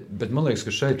 bet man liekas,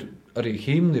 ka šeit arī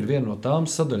himna ir viena no tām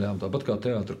sadaļām, tāpat kā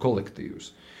teātra kolektīvs.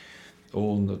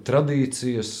 Un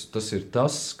tradīcijas, tas ir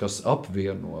tas, kas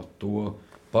apvieno to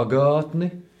pagātni,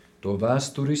 to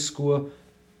vēsturisko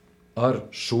ar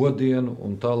šodienu,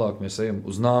 un tālāk mēs ejam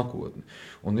uz nākotni.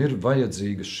 Un ir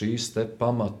vajadzīgas šīs te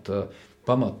pamat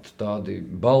tādi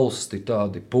balsti,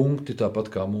 tādi punkti,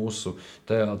 tāpat kā mūsu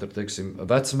teātra, teiksim,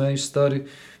 vecmeistari,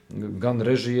 gan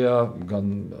režijā,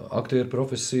 gan aktieru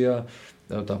profesijā,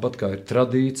 tāpat kā ir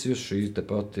tradīcijas, šī te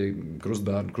pati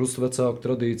krustbērnu krustvecāku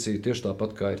tradīcija, tieši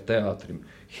tāpat kā ir teātrim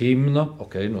himna,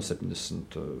 no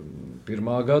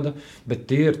 71. gada, bet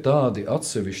tie ir tādi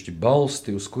atsevišķi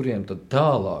balsti, uz kuriem tad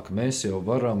tālāk mēs jau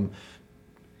varam,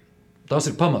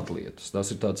 tās ir pamatlietas,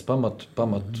 tās ir tādas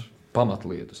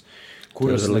pamatlietas,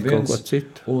 kuras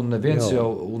neviens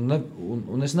jau,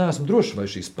 un es neesmu droši,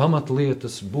 vai šīs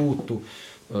pamatlietas būtu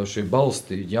šie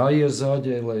balsti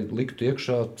jāiezāģē, lai liktu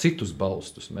iekšā citus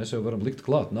balstus. Mēs jau varam likt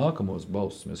klāt nākamos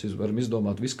balstus. Mēs varam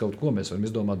izdomāt visu kaut ko. Mēs varam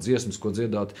izdomāt dziesmas, ko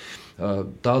dziedāt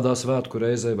tādā svētku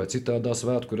reizē vai citādā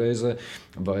svētku reizē,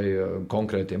 vai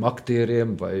konkrētiem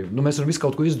aktieriem. Mēs varam visu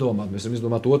kaut ko izdomāt. Mēs varam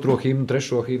izdomāt 2. himnu,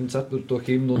 3. himnu, 4.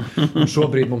 himnu. Un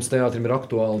šobrīd mums teātrim ir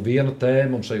aktuāli viena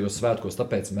tēma, un šajos svētkos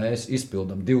tāpēc mēs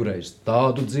izpildam 2 reizes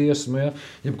tādu dziesmu,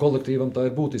 ja kolektīvam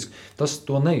tā ir būtiski. Tas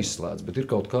to neizslēdz, bet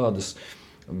ir kaut kādas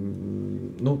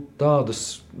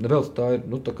tādas, nevēl tā ir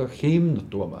tā kā himna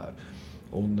tomēr.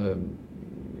 Un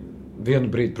vienu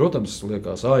brīdi, protams,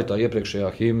 liekas, tā iepriekšējā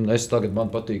himna, tagad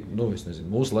man patīk, es nezinu,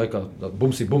 mūsu laikā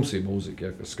bumsī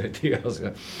mūzika, kas skaitījās.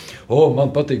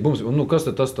 Man patīk bumsī, un kas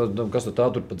tad tā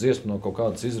tur pa dziesmu no kaut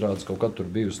kādas izrādes, kaut kad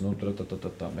tur bijusi,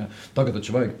 tagad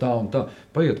taču vajag tā un tā.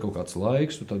 Paiet kaut kāds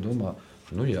laiks, tu tā domā,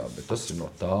 bet tas ir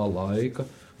no tā laika.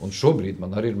 Un šobrīd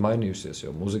man arī ir mainījusies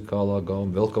jau muzikālā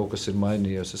gauma, vēl kaut kas ir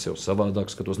mainījies, es jau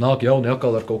savādāk skatos, nāk jauni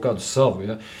atkal ar kaut kādu savu,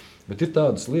 Bet ir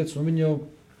tādas lietas, un viņi jau,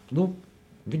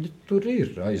 viņi tur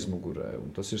ir aizmugurē, un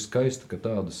tas ir skaisti, ka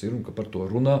tādas ir, un ka par to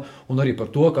runā, un arī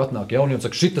par to, ka atnāk jauni un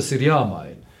saka, šitas ir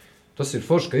jāmaina. Tas ir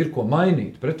forši, ka ir ko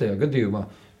mainīt, pretējā gadījumā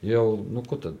jau,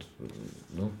 ko tad,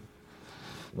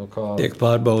 Tiek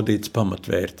pārbaudīts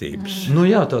pamatvērtības. Nu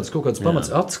jā, tāds kaut kāds pamats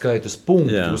atskaites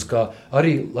punktus, kā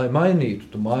arī, lai mainītu,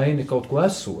 tu maini kaut ko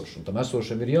esošu, un tam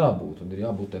esošam ir jābūt, un ir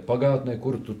jābūt tai pagātnē,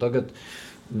 kuru tu tagad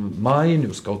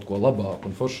maini uz kaut ko labāku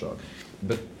un foršāku.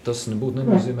 Bet tas nebūtu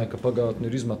nenozīmē, ka pagātne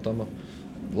ir izmetama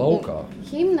laukā.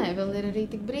 Himnai vēl ir arī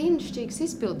tik brīnišķīgas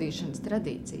izpildīšanas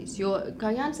tradīcijas, jo,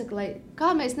 kā Jānis saka,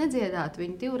 kā mēs nedziedātu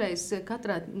viņu divreiz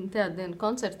katrā teātdienu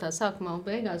koncertā sākumā un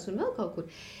beigās un vēl kaut kur,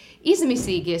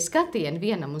 izmisīgie skatieni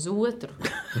vienam uz otru.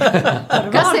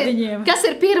 Kas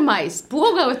ir pirmais?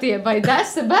 Pogautie vai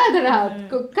desa bedrā?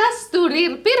 Kas tur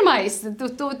ir pirmais?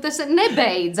 Tas ir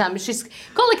nebeidzami, šis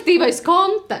kolektīvais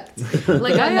kontakts.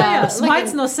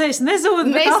 Smaids no sejas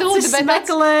nezūd, bet acis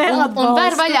meklē atbalstu. Un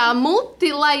ver vaļā muti,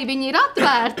 lai viņi ir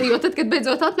atvērti, jo tad, kad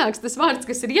beidzot atnāks tas vārds,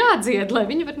 kas ir jādzied, lai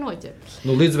viņi var noķert.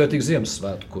 Nu, līdzvērtīgi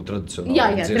Ziemassvētku tradicionāli. Jā,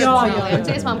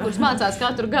 dziesmām, kuras mācās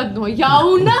katru gadu no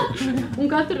jauna, un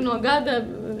katru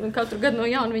gadu no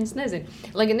jauna viņas nezinu.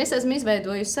 Lai gan es esmu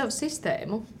izveidojusi savu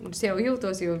sistēmu, un es jau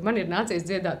jūtos, jo man ir nācies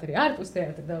dziedāt arī ārpus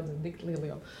teātra daudz dikti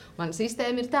lielajom. Mana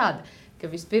sistēma ir tāda, ka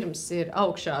vispirms ir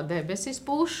augšā debesis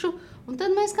pušu, un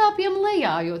tad mēs kāpjam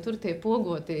lejā, jo tur tie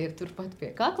pogotie ir turpat pie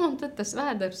kakla, un tad tas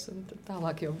vēders, un tad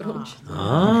tālāk jau brunč.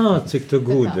 Cik tu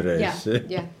gudrais.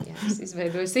 Jā, es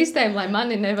izveidoju sistēmu, lai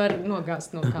mani nevar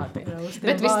nogāzt no kātiem.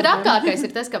 Bet vistrakākais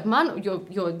ir tas, ka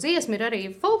jo dziesma ir arī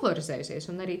folklorizējusies,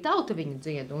 un arī tauta viņu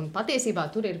dzied, un patiesībā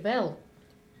tur ir vēl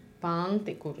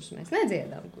panti, kurus mēs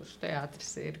nedziedām, kurš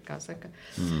teātris ir, kā saka,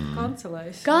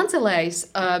 kancelējis,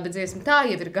 bet dziesma tā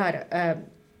jau ir gara.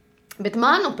 Bet,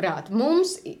 manuprāt,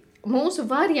 mūsu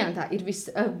variantā ir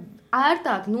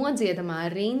visērtāk nodziedamā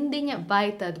rindiņa,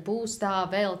 vai tad būs tā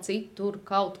vēl citur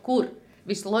kaut kur.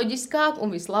 Visloģiskāk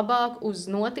un vislabāk uz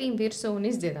notīm virsū un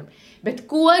izdziedam. Bet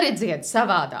kori dzied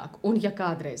savādāk, un ja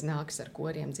kādreiz nāks ar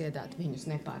koriem dziedāt, viņus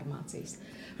nepārmācīs.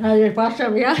 Ir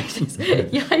pašam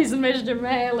jāizmežģa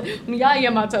mēle un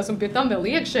jāiemācās, un pie tam vēl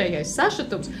iekšējais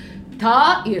sašutums.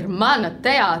 Tā ir mana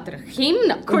teātra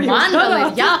himna, un man vēl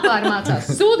ir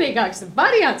jāpārmācās sūdīgāks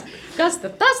variants. Kas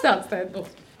tad tas tāds būs?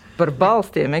 Par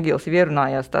balstiem Egils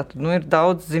ierunājās. Tātad, ir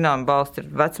daudz zinām balsti. Ir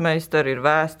vecmeistari, ir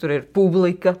vēsture, ir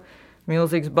publika,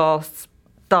 milzīgs balsts,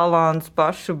 talants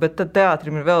pašu, bet tad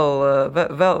teātrim ir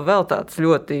vēl tāds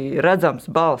ļoti redzams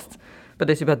balsts.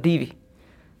 Patiesībā 2.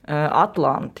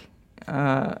 Atlanti.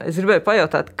 Es gribēju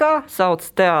pajautāt, kā sauc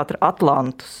teātra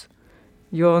Atlantus?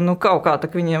 Jo, kaut kā tā,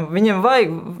 viņiem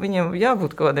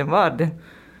jābūt kaut kādiem vārdiem.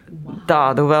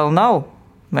 Tādu vēl nav.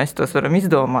 Mēs tos varam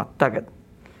izdomāt tagad.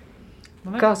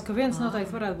 Man liekas, ka viens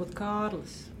noteikti varētu būt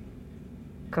Kārlis.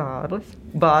 Kārlis?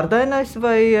 Bārdainais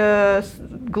vai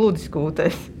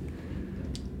gludiskūtais?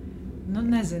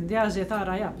 Nezinu, jāiziet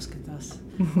ārā, jāpaskatās.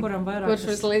 Kuram vairāk?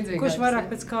 Kurš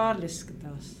vairāk pēc Kārļa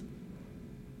izskatās?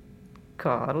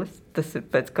 Kārlis? Tas ir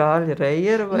pēc Kārļa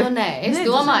Reiera? Vai? Nē, es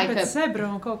domāju, ka... Pēc Sebra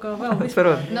un kaut kā vēl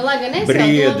vispār. Lai gan es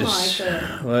Briedis. Jau domāju, ka...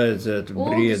 Vajadzētu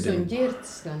Uldis un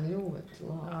Ģirts gan ļoti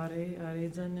labi. Arī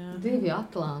dzaņā. 2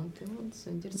 Atlanti. Uldis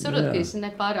un Ģirts. Saprot, ka es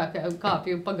nepārāk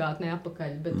kāpju pagātnē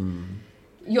apakaļ, bet...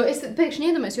 Jo es pēkšņi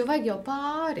iedomājos, jo vajag jau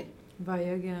pāri.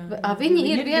 Vajag, jā. Viņi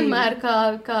ir vienmēr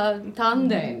kā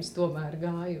tandēms tomēr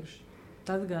gājuši.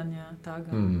 Tad gan, jā, tā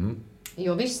gan.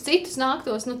 Jo visus citus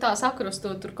nāktos, tā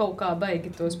sakrustot, tur kaut kā baigi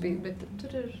tos bija, bet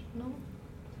tur ir,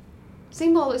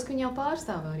 simboliski viņi jau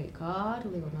pārstāv arī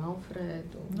Kārli un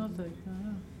Alfredu. Noteikti,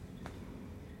 jā.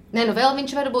 Nē, vēl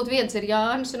viņš var būt viens ir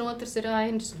Jānis un otrs ir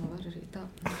Ainis, var arī tā.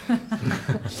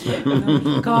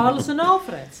 Kārlis un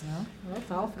Alfreds, jā.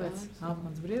 Alfreds,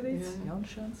 mans briedīts,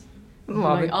 Jaunšans.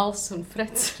 Vai Als un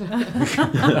Freds.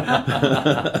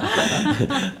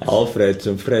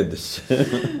 Alfreds un Fredis.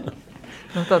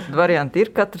 Tātad varianti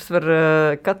ir, katrs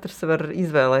var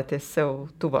izvēlēties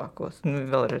sev tuvākos.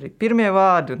 Vēl ir arī pirmie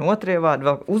vārdi un otrie vārdi,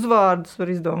 vēl uzvārdus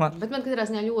var izdomāt. Bet man katrā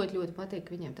ziņā ļoti, ļoti patīk,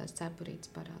 ka viņiem tās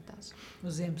cepurītes parādās.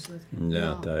 Uz Ziemassvētkiem.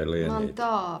 Jā, tā ir lienīte. Man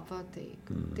tā patīk,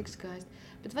 tik skaisti.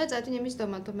 Bet vajadzētu viņiem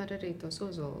izdomāt tomēr arī tos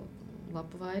ozolu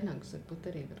lapu vainagus, varbūt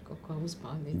arī var kaut kā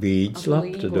uzmānīt. Bīģis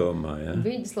lapu, tu domā, jā?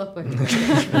 Bīģis lapu arī.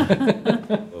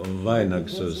 Un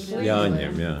vainags uz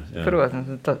Jāņiem, jā.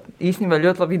 Protams, tā īstenībā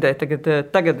ļoti labi ideja.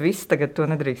 Tagad to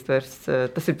nedrīkst vairs,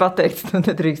 tas ir pateikts, to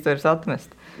nedrīkst vairs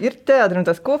atmest. Ir teātri un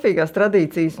tās kopīgās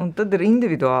tradīcijas, un tad ir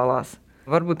individuālās.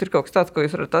 Varbūt ir kaut kas tāds, ko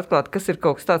jūs varat atklāt, kas ir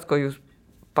kaut kas tāds, ko jūs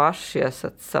paši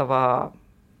esat savā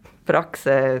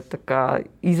praksē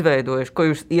izveidojuši, ko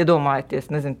jūs iedomājaties,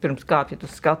 pirms kāpjat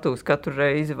uz skatuves katru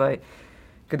reizi, vai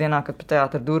kad ienākat pa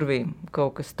teātra durvīm,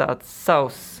 kaut kas tāds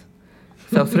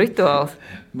savs rituāls.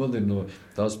 Man ir no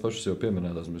tās pašas jau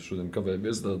pieminētās, mēs šodien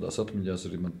kavējamies tādās atmiņās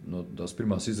arī no tās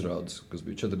pirmās izrādes, kas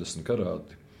bija 40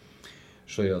 karāti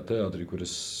šajā teātrī, kur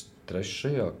es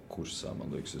 3. kursā,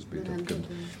 man liekas, es biju tad,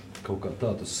 kad kaut kā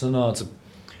tā tas sanāca.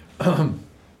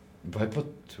 Vai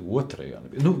pat 2.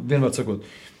 nebija. Nu, vienmēr sakot,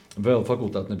 vēl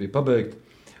fakultāte nebija pabeigta.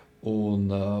 Un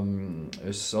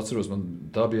es atceros, man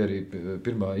tā bija arī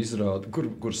pirmā izrāde,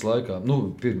 kuras laikā, nu,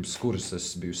 pirms kuras es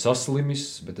biju saslimis,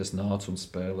 bet es nācu un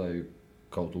spēlēju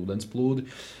kaut ūdensplūdi.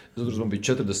 Es atceros, man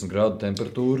bija 40 grādu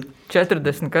temperatūra.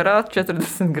 40 karāti,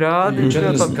 40 grādi.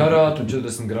 40 karāti un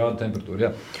 40 grādu temperatūra,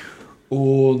 jā.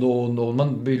 Un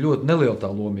man bija ļoti neliela tā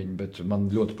lomiņa, bet man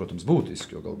ļoti, protams,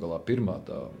 būtiski, jo galā pirmā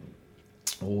tā.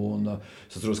 Un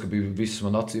es atceros, ka bija viss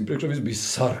man acīm priekšā, viss bija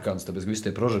sarkans, tāpēc, ka visi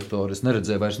tie prožektori, es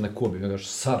neredzēju vairs neko, bija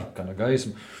vienkārši sarkana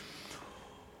gaisma.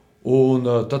 Un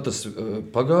tad tas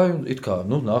pagāja, un it kā,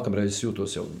 nu, nākamreiz es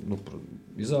jūtos jau, nu,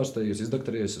 izārstējies,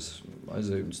 izdaktarējies, es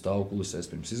aizēju un stāvu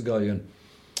kulisēs pirms izgājienu.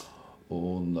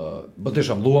 Un, bet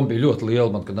tiešām loma bija ļoti liela.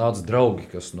 Man, kad nāca draugi,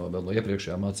 kas no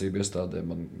iepriekšējā mācību iestādēm,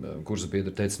 man kursa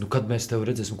biedri teica, nu, kad mēs tev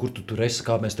redzēsim, kur tu tur esi,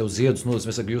 kā mēs tev ziedus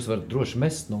nodesim. Es saku, jūs varat droši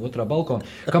mest no otrā balkona.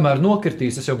 Kamēr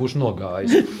nokritīs, es jau būšu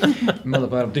nogājis. Man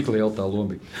apmēram tik liela tā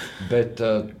loma bija. Bet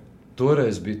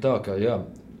toreiz bija tā, ka, jā,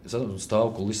 es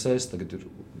stāvu kulisēs, tagad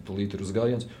tūlīt ir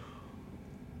uzgājiens.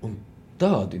 Un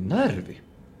tādi nervi.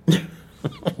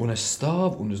 Un es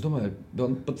stāvu, un es domāju,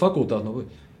 pat fakultāti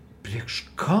priekš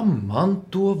kam man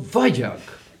to vajag?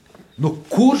 Nu,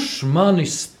 kurš mani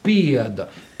spieda?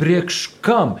 Priekš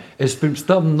kam? Es pirms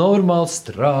tam normāli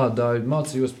strādāju,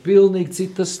 mācījos pilnīgi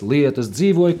citas lietas,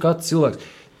 dzīvoju kā cilvēks.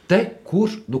 Te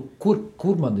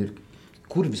kur man ir?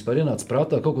 Kur vispār ienāca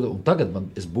prātā kaut ko? Un tagad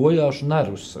es bojāšu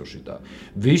nervus sev šitā.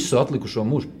 Visu atlikušo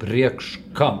mūžu priekš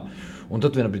kam? Un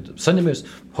tad vienā brīdī saņemies,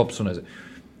 hops un aiziet.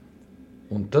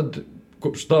 Un tad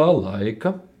kopš tā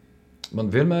laika man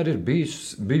vienmēr ir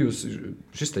bijusi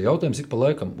šis te jautājums, ik pa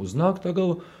laikam uznāk tā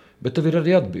galva, bet tev ir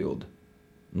arī atbilde.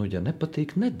 Nu, ja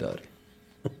nepatīk, nedari.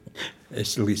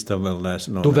 Es līdz tam vēl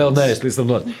neesmu nonācis. Tu vēl neesi līdz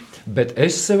tam nonācis. Bet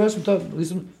es sev esmu tā,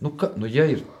 ja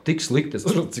ir tik slikti,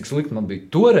 cik slikti man bija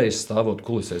toreiz stāvot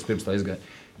kulisēs pirms tā izgāja,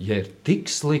 ja ir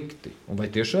tik slikti, un vai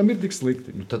tiešām ir tik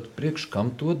slikti, nu tad priekš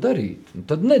kam to darīt? Nu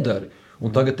tad nedari.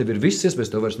 Un tagad tev ir viss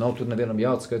iespējas, tev vairs nav tur nevienam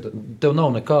jāatskaita, tev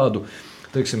nav nekādu,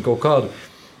 teiksim, kaut kādu.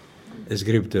 Es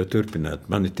gribu tev turpināt.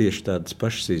 Man ir tieši tādas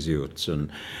pašas izjūtas.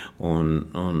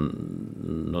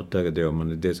 Nu, tagad jau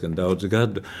man ir diezgan daudz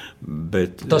gadu.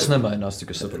 Bet tas nemainās,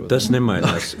 cik es saprotu. Tas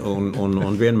nemainās.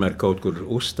 Un vienmēr kaut kur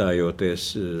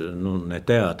uzstājoties, nu, ne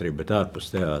teātrī, bet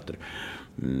ārpus teātra.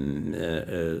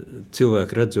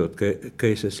 Cilvēki redzot, ka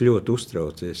es esmu ļoti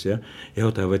uztraucies, ja?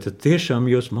 Jautā, vai tad tiešām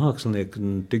jūs mākslinieki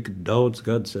tik daudz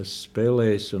gadus esmu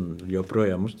spēlējis un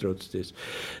joprojām uztraucaties?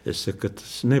 Es saku, ka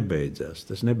tas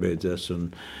nebeidzās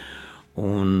un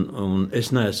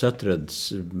es neesmu atradis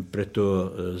pret to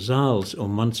zāles,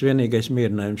 un mans vienīgais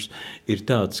mierinājums ir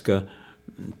tāds, ka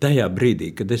tajā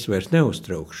brīdī, kad es vairs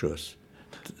neuztraukšos,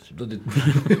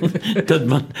 tad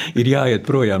man ir jāiet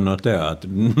projām no teātra.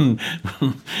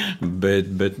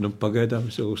 bet nu, pagaidām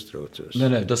es uztraucos.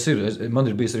 Nē, tas ir. Man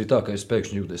ir bijis arī tā, ka es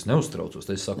pēkšņi jūtos, es neuztraucos.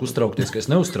 Tad es sāku uztraukties, ka es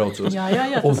neuztraucos.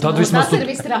 Jā, un tad vismaz tas ir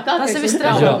visstrākākais.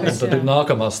 Jā, un tad ir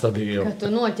nākamā stadija. Ka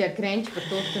tu noķer krenķi par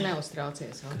to, ka tu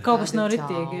neuztraucies. Kaut kas nav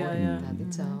ritīgi, jā.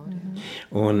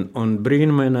 Un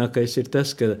brīnumainākais ir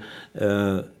tas, ka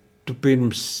tu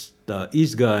pirms tā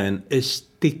izgājiena es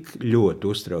tik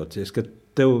ļoti uztraucies, ka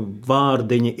tev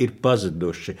vārdiņi ir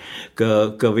pazuduši,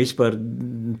 ka vispār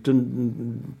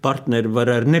partneri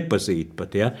var arī nepazīt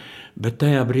pat, ja? Bet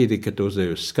tajā brīdī, kad tu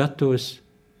uzdeji uz skatos,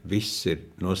 viss ir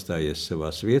nostājies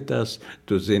savās vietās,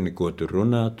 tu zini, ko tu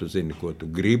runā, tu zini, ko tu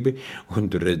gribi,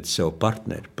 un tu redzi savu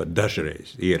partneri pat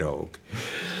dažreiz ieraugi.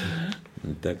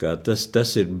 Tā kā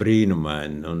tas ir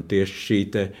brīnumaini, un tieši šī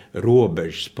te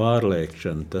robežas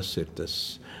pārliekšana, tas ir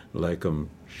tas, laikam,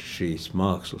 šīs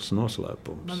mākslas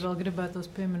noslēpums. Man vēl gribētos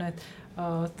pieminēt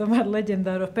tomēr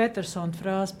leģendāro Petersona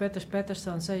frāzi.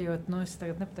 Petersons ejot, nu es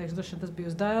tagad nepateikšu, droši vien tas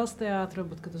bija uz Dailes teātru,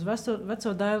 varbūt, kad uz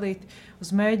veco Dailīti, uz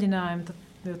mēģinājumu, tad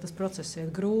tas process iet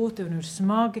grūti un ir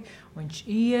smagi, un viņš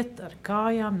iet ar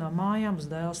kājām no mājām uz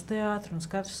Dailes teātru, un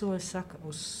katrs soļs saka,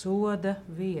 uz soda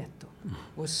vietu.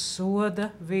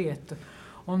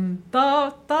 Un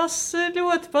tas ir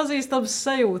ļoti pazīstams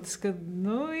sajūtas, ka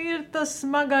ir tas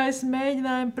smagais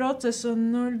mēģinājuma process un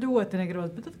ļoti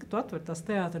negrūti. Bet tad, kad tu atver tās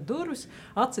teātra durvis,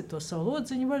 atcit to savu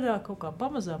lodziņu vaļā, kaut kā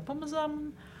pamazām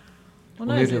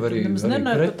un aiziet. Nemaz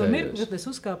nerunāju par to mirkli, kad es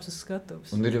uzkāpsu uz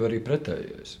skatuves. Un ir jau arī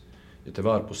pretējais. Ja tev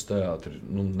ārpus teātri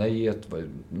neiet vai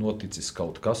noticis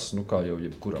kaut kas, kā jau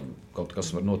jebkuram kaut kas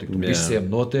var notikt, un visiem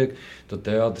notiek, tad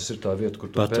teātris ir tā vieta,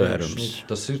 kur tu pēkšņi,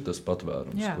 tas ir tas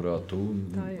patvērums, kurā tu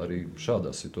arī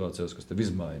šādās situācijās, kas tev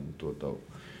izmaina to tavu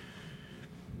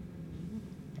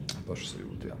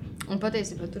pašsajūtu. Jā. Un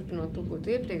patiesībā turpinot to, ko tu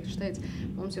iepriekš teici,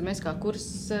 mums, jo mēs kā kurs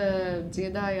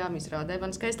dziedājām,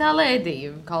 izrādējām skaistā lēdija,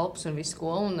 kalpus un visu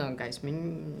skolu, un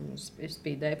Gaismiņa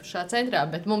spīdēja pašā centrā,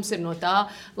 bet mums ir no tā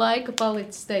laika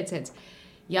palicis teiciens,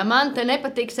 ja man te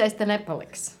nepatiks, es te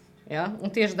nepaliks. Ja?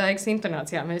 Un tieši Daigas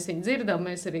intonācijā mēs viņu dzirdam,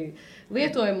 mēs arī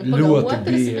lietojam. Un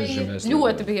ļoti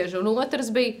bieži. Un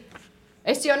otrs bija,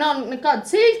 es jau nav nekāda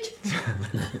ciļķa.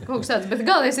 Kaut kas tāds, bet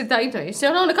galvenais ir tā intonācija. Es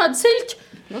jau nav nekāda ciļķa.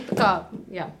 Nu, tā kā,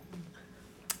 jā.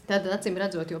 Tad, acīm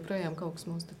redzot, joprojām kaut kas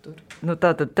mums tur. Nu,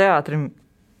 tātad teātrim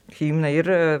himna ir,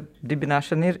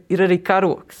 dibināšana ir arī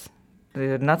karoks.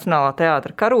 Ir Nacionālā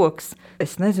teātra karoks.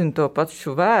 Es nezinu to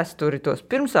pašu vēsturi, tos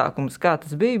pirmsākumus, kā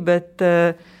tas bija, bet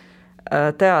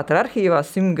teātra arhīvā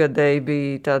 100-gadēji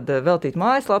bija tāda veltīta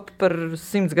mājaslapa par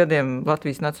 100 gadiem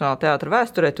Latvijas Nacionālā teātra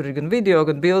vēsturē. Tur ir gan video,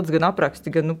 gan bildes, gan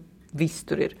apraksti, gan viss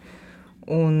tur ir.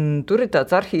 Un tur ir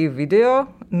tāds arhīva video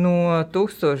no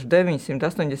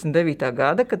 1989.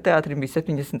 gada, kad teātrim bija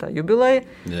 70. jubileja.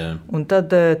 Yeah. Un tad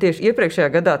tieši iepriekšējā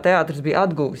gadā teātris bija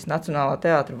atguvis Nacionālā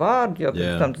teātra vārdu, jo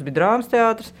pēc tam tas bija drāmas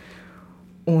teātris.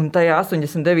 Un tajā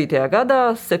 89.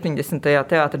 gadā, 70.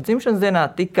 teātra dzimšanas dienā,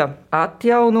 tika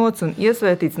atjaunots un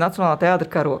iesvētīts Nacionālā teātra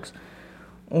karoks.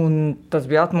 Un tas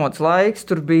bija atmodas laiks,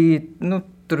 tur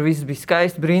viss bija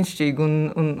skaisti, brīnišķīgi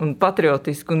un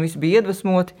patriotiski, un viss bija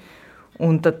iedvesmoti.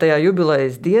 Un tad tajā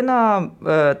jubilejas dienā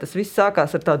tas viss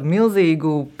sākās ar tādu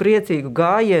milzīgu, priecīgu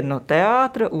gājienu no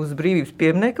teātra uz brīvības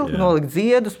pieminekli, nolikt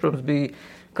ziedus, protams, bija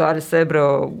Kārļa Sebra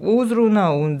uzruna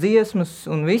un dziesmas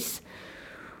un viss.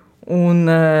 Un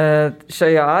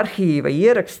šajā arhīva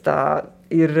ierakstā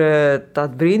ir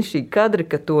tādi brīnišķīgi kadri,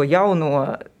 ka to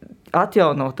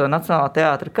atjaunoto Nacionālā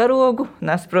teātra karogu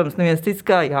nes, protams, neviens cits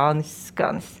kā Jānis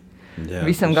Skanis. Jā,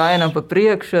 visam gājienam pa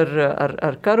priekšu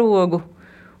ar karogu,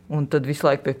 un tad visu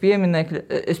laiku pie pieminekļa.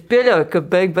 Es pieļauju, ka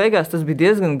beigās tas bija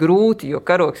diezgan grūti, jo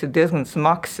karogs ir diezgan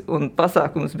smags un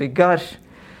pasākums bija garš.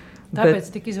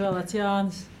 Tāpēc tika izvēlēts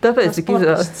Jānis. Tāpēc tika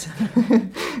izvēlēts.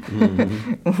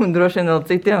 Un droši vien vēl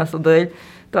citu iemeslu dēļ.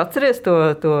 Tu atceries to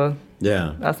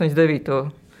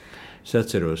 89. Es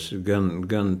atceros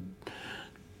gan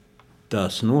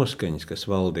tās noskaņas, kas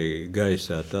valdīja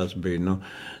gaisā, tās bija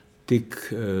tik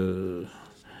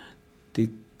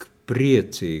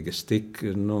priecīgas, tik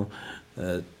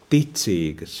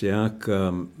ticīgas, ja,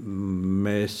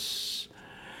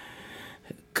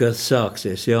 ka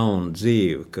sāksies jauna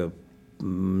dzīve, ka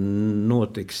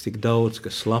notiks tik daudz,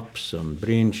 kas labs un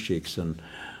brīnišķīgs,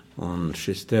 un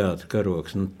šis teātra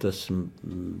karoks, tas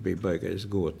bija baigais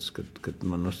gods, kad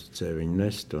man uzticēja viņu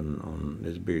nest, un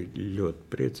es biju ļoti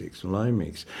priecīgs un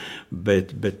laimīgs.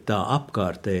 Bet tā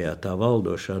apkārtējā, tā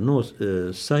valdošā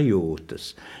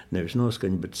sajūtas, nevis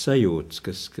noskaņa, bet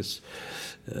sajūtas, kas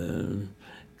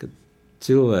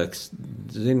cilvēks,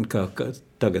 zina, kā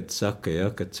tagad saka, ja,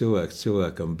 ka cilvēks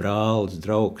cilvēkam brālis,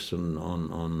 draugs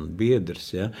un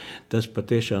biedrs, ja, tas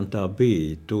patiešām tā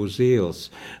bija. Tu uz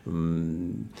ielas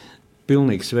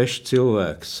pilnīgi svešs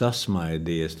cilvēks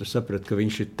sasmaidies, tu saprati, ka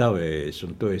viņš ir tavējis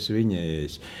un tu esi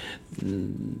viņējis.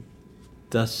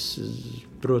 Tas,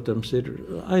 protams, ir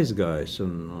aizgājis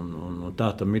un tā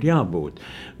tam ir jābūt,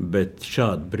 bet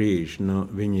šādi brīži,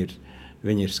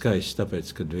 viņi ir skaisti tāpēc,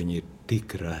 kad viņi ir tik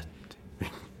reti.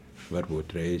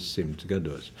 Varbūt reizes 100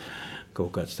 gados.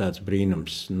 Kaut kāds tāds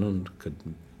brīnums, kad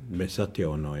mēs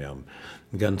atjaunojām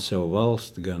gan savu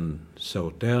valsti, gan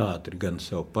savu teātri, gan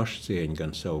savu pašcieņu,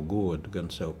 gan savu godu, gan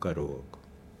savu karogu.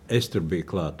 Es tur biju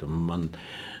klāt, un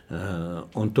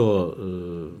to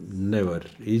nevar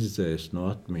izdzēst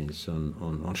no atmiņas,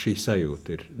 un šī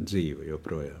sajūta ir dzīva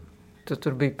joprojām. Tu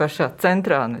tur biji pašā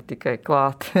centrā, ne tikai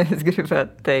klāt, es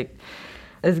gribētu teikt.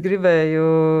 Es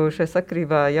gribēju šai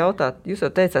sakarībā jautāt, jūs jau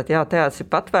teicāt, jā, teātris ir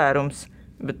patvērums,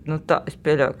 bet es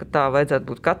pieļauju, ka tā vajadzētu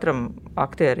būt katram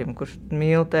aktierim, kurš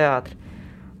mīl teātri,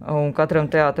 un katram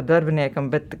teātra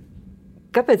darbiniekam, bet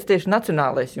kāpēc tieši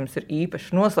Nacionālais jums ir īpaši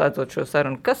noslēdzot šo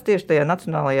sarunu? Kas tieši tajā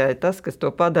Nacionālajā ir tas, kas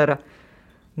to padara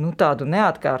tādu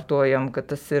neatkārtojamu, ka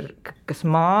tas ir, kas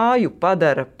māju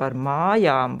padara par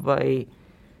mājām vai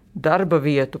darba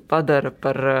vietu padara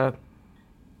par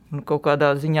kaut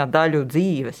kādā ziņā daļu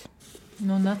dzīves?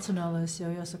 Nacionālais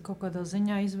jau jāsaka, kaut kādā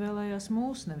ziņā izvēlējās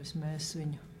mūs, nevis mēs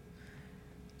viņu.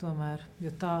 Tomēr,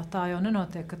 jo tā jau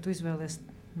nenotiek, ka tu izvēlies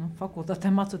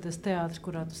fakultātē mācoties teātri,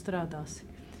 kurā tu strādāsi.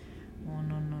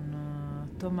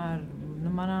 Tomēr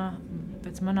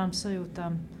pēc manām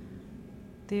sajūtām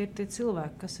tie ir tie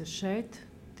cilvēki, kas ir šeit,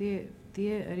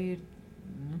 tie arī ir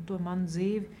to manu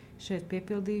dzīvi šeit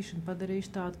piepildījuši un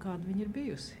padarījuši tādu, kādu viņi ir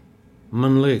bijusi.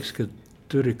 Man liekas, ka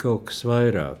tur ir kaut kas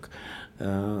vairāk.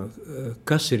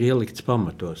 kas ir ielikts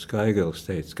pamatos, kā Egils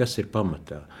teica, kas ir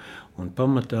pamatā. Un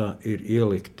pamatā ir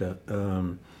ielikta,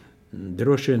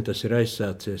 droši vien tas ir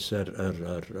aizsācies ar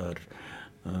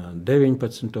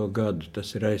 19. gadu,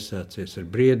 tas ir aizsācies ar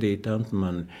Briedīti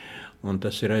Antmani, un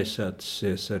tas ir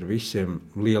aizsācies ar visiem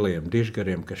lieliem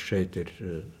dižgariem, kas šeit ir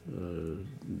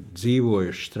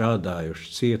dzīvojuši,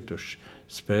 strādājuši, cietuši,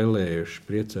 spēlējuši,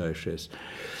 priecājušies.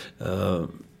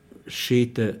 Šī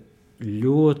te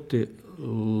ļoti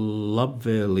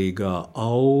labvēlīgā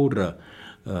aura,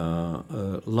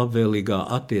 labvēlīgā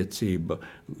attiecība,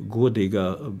 godīgā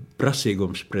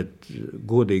prasīgums pret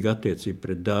godīgu attiecību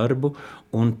pret darbu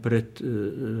un pret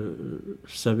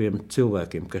saviem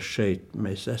cilvēkiem, kas šeit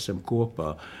mēs esam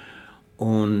kopā.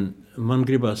 Un man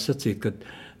gribās sacīt, ka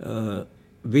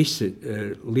visi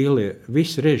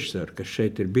režisori, kas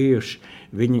šeit ir bijuši,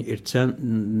 viņi ir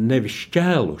nevis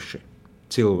šķēluši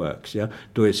cilvēks, ja?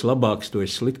 Tu esi labāks, tu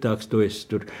esi sliktāks, tu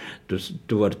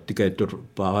vari tikai tur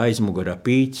pa aizmugurā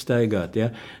pīķi staigāt, ja?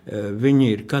 Viņi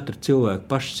ir katru cilvēku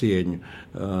pašcieņu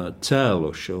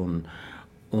cēluši,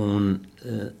 un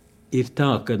ir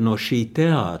tā, ka no šī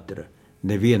teātra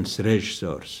neviens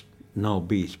režisors nav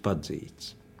bijis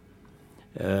padzīts.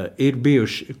 Ir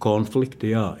bijuši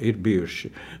konflikti, jā, ir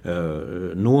bijuši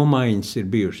nomaiņas,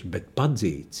 ir bijuši, bet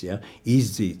padzīts, ja?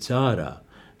 Izdzīts ārā.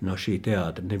 No šī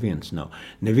teātra neviens nav.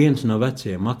 Neviens no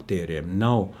veciem aktieriem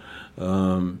nav.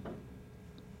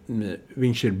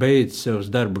 Viņš ir beidzis savus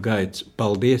darba gaitas.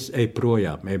 Paldies, ej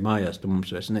projām, ej mājās, tu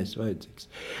mums vairs neesi vajadzīgs.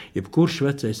 Jebkurš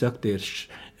vecais aktieris,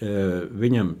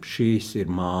 viņam šīs ir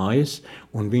mājas,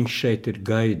 un viņš šeit ir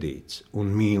gaidīts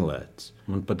un mīlēts.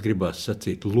 Man pat gribās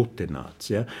sacīt lutināts.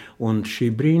 Ja? Un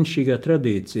šī brīnišķīgā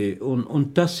tradīcija, un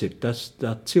tas ir tā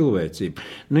cilvēcība.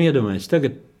 Nu, iedomājies,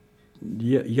 tagad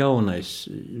jaunais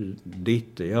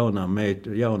Dita,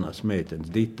 jaunās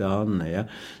meitenes, Dita Anne, ja?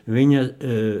 Viņa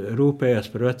rūpējās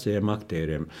par vecajiem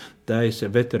aktieriem, taisa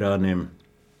veterāniem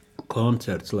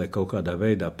koncerts, lai kaut kādā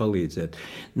veidā palīdzētu.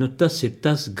 Nu, tas ir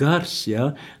tas gars,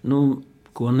 ja? Nu,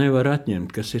 ko nevar atņemt,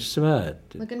 kas ir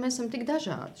svēti. Lai gan mēs esam tik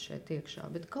dažādi šeit iekšā,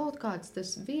 bet kaut kāds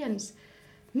tas viens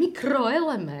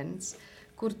mikroelements,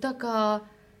 kur tā kā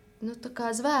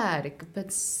zvēri, ka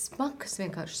pēc smakas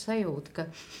vienkārši sajūta, ka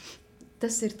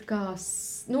tas ir kā,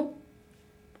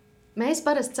 mēs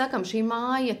parasti sakam, šī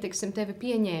māja, tiksim, tevi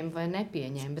pieņēma vai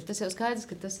nepieņēma, bet tas jau skaidrs,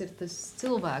 ka tas ir tas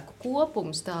cilvēku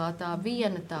kopums, tā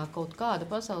viena, tā kaut kāda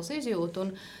pasaules izjūta, un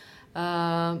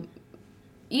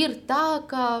ir tā,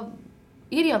 ka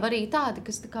ir jau arī tādi,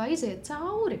 kas tā kā iziet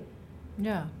cauri.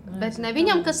 Jā, bet ne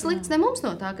viņam, kas slikts, ne mums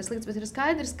no tā, kas slikts, bet ir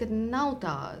skaidrs, ka nav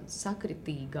tā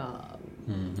sakritīgā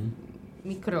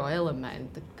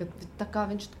mikroelementa, ka tā kā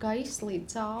viņš tā kā izslīd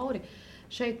cauri.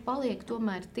 Šeit paliek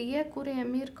tomēr tie, kuriem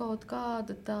ir kaut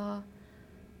kāda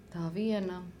tā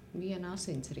viena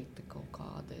asinsrite kaut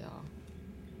kāda, jā.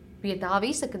 Pie tā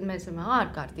visa, kad mēs esam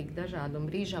ārkārtīgi dažādi un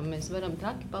brīžām mēs varam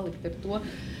traki palikt ar to,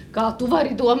 kā tu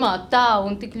vari domāt tā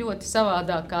un tik ļoti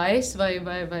savādāk kā es vai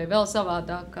vēl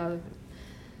savādāk kā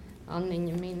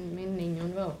Anniņa, Minniņa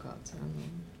un vēl kāds.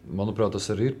 Manuprāt, tas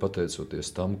arī ir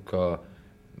pateicoties tam, ka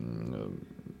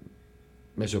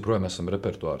mēs joprojām esam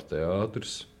repertuāra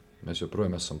teātris, mēs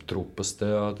joprojām esam trupas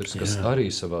teātris, kas arī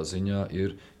savā ziņā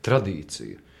ir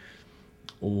tradīcija.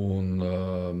 Un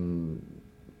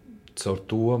caur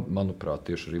to, manuprāt,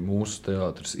 tieši arī mūsu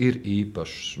teātris ir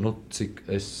īpašs, cik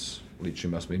es līdz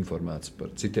šim esmu informēts par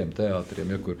citiem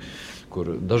teātriem, ja, kur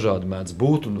dažādi mēdz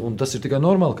būt, un tas ir tikai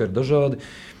normāli, ka ir dažādi,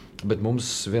 bet mums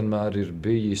vienmēr ir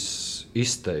bijis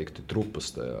izteikti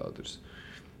trupas teātris.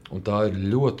 Un tā ir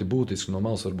ļoti būtiski, no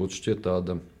malas varbūt šķiet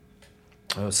tāda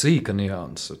sīka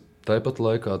nianse. Tāpat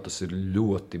laikā tas ir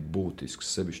ļoti būtisks,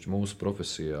 sevišķi mūsu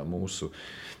profesijā, mūsu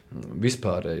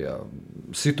vispārējā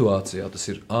situācijā, tas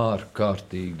ir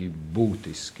ārkārtīgi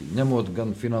būtiski, ņemot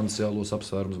gan finansiālos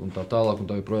apsvērumus un tā tālāk, un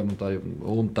tā joprojām,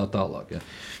 un tā tālāk. Ja.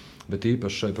 Bet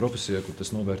īpaši šai profesijai, kur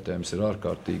tas novērtējums ir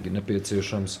ārkārtīgi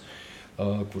nepieciešams,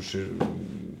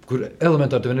 kur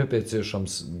elementāri tev ir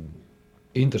nepieciešams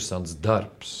interesants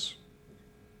darbs,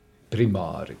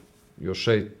 primāri, jo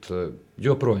šeit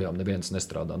joprojām neviens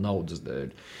nestrādā naudas dēļ.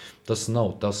 Tas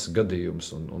nav tas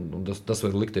gadījums, un tas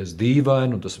var likties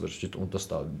dīvaini, un tas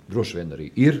tā droši vien arī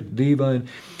ir dīvaini,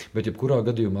 bet jebkurā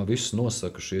gadījumā viss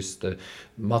nosaka šis te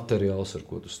materiāls, ar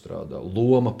ko tu strādā,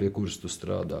 loma, pie kuras tu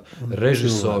strādā,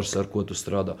 režisors, ar ko tu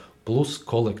strādā, plus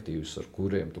kolektīvs, ar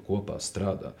kuriem tu kopā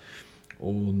strādā.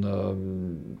 Un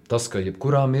tas, ka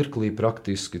jebkurā mirklī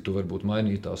praktiski tu varbūt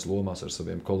mainītās lomās ar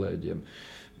saviem kolēģiem,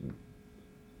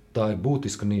 tā ir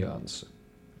būtiska nianse.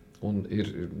 Un ir,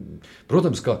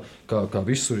 protams, kā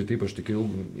visur ir tīpaši tik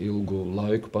ilgu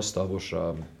laiku pastāvošā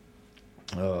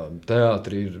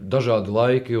teātrī ir dažādi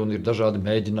laiki un ir dažādi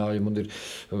mēģinājumi, un ir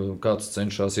kāds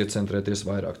cenšas iecentrēties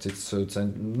vairāk, cits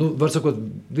var sakot,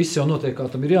 viss jau notiek, kā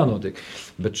tam ir jānotiek.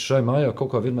 Bet šai mājā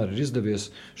kaut kā vienmēr ir izdevies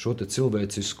šo te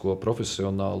cilvēcisko,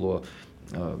 profesionālo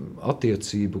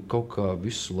attiecību kaut kā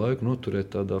visu laiku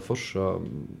noturēt tādā foršā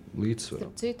līdzsvarā.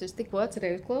 Citu, es tikko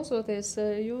atcerējos, klausoties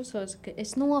jūsos, ka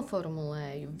es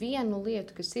noformulēju vienu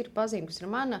lietu, kas ir pazīme, kas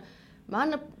ir mana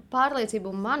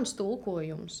pārliecība un mans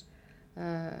tulkojums.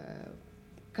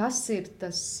 Kas ir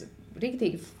tas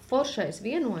riktīgi foršais,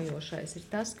 vienojošais, ir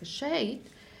tas, ka šeit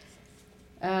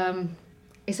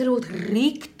es varu būt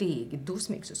riktīgi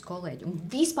dusmīgs uz kolēģi un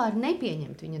vispār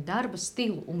nepieņemt viņa darba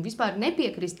stilu un vispār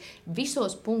nepiekrist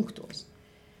visos punktos.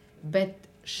 Bet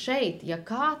šeit, ja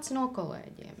kāds no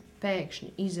kolēģiem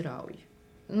pēkšņi izrauj,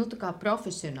 tā kā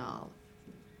profesionāli,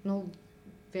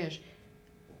 tieši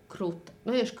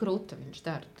kruta viņš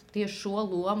dara tieši šo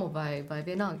lomu vai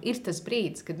vienalga. Ir tas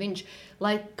brīdis, kad viņš,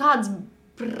 lai kāds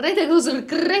preteklis un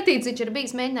kretīts viņš ir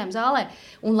bijis mēģinājuma zālē,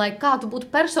 un lai kā tu būtu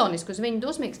personiski uz viņu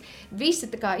dusmīgs, visi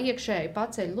tā kā iekšēji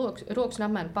paceļ rokas un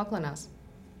apmēram paklanās.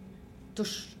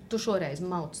 Tu šoreiz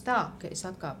mauc tā, ka es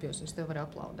atkāpjos un es tev varu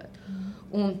aplaudēt.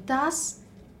 Un tas,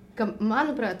 ka,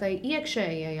 manuprāt, tai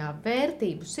iekšējajā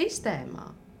vērtību sistēmā,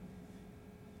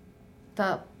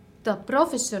 tā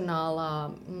profesionālā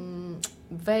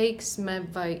veiksme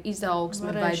vai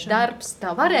izaugsme vai darbs,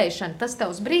 tā varēšana, tas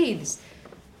tavs brīdis,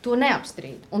 to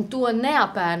neapstrīd un to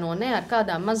neapēno ne ar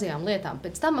kādām mazajām lietām.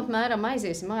 Pēc tam apmēram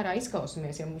aiziesim ārā,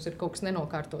 izkausimies, ja mums ir kaut kas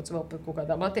nenokārtots vēl par kaut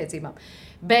kādām attiecībām.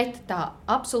 Bet tā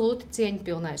absolūti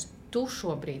cieņpilnais, tu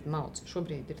šobrīd mauc,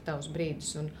 šobrīd ir tavs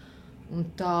brīdis un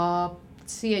tā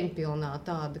cieņpilnā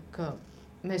tāda, ka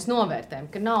mēs novērtējam,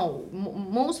 ka nav,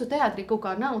 mūsu teātrī kaut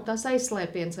kā nav tās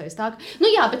aizslēpiens aiz tā, ka,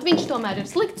 jā, bet viņš tomēr ir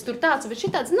slikts, tur tāds vai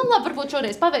šitāds, labi, varbūt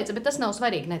šoreiz paveica, bet tas nav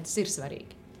svarīgi, ne, tas ir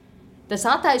svarīgi. Tas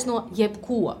attaisno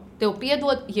jebko, tev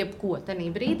piedod jebko,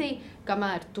 tenī brīdī,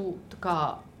 kamēr tu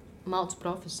kā mauc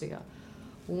profesijā.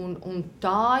 Un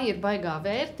tā ir baigā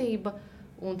vērtība,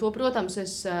 un to, protams,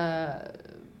 es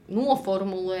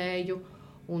noformulēju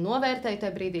un novērtēju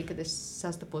tajā brīdī, kad es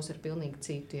sastapos ar pilnīgi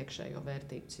citu iekšējo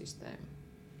vērtību sistēmu.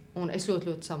 Un es ļoti,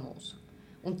 ļoti samulsu.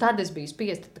 Un tad es biju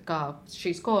spiesta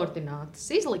šīs koordinātas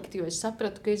izlikt, jo es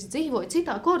sapratu, ka es dzīvoju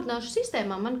citā koordināšu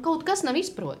sistēmā, man kaut kas nav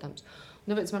izprotams.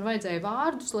 Tāpēc man vajadzēja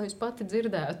vārdus, lai es pati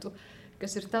dzirdētu,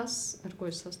 kas ir tas, ar ko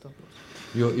es sastopos.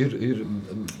 Jo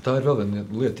tā ir vēl viena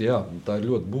lieta, jā, tā ir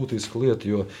ļoti būtiska lieta,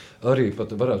 jo arī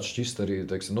pat varētu šķist arī,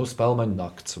 spēlmaņu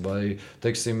nakts vai,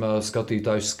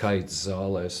 skatītāju skaits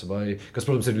zālēs, vai, kas,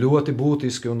 protams, ir ļoti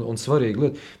būtiski un svarīga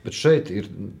lieta, bet šeit ir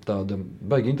tāda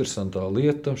baigi interesantā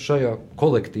lieta šajā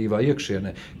kolektīvā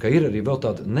iekšienē, ka ir arī vēl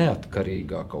tāda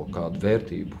neatkarīgā kaut kāda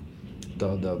vērtību.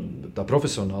 Tā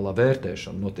profesionālā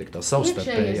vērtēšana notiek, tā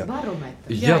savstarpējā. Iekšējais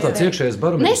barometrs. Jā, tāds iekšējais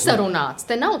barometrs. Nesarunāts,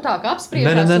 te nav tā, ka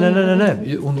apspriežās.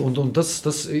 Nē. Un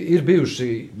tas ir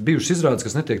bijušas izrādes,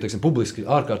 kas netiek, publiski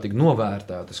ārkārtīgi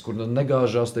novērtētas, kur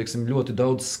negāžās, ļoti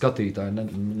daudz skatītāju,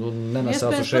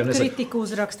 nenesās uz šeit. Kritiku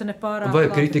uzraksta nepārāk. Vai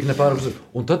kritika nepārāk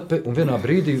uzraksta. Un vienā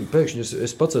brīdī pēkšņi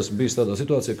es pats esmu bijis tādā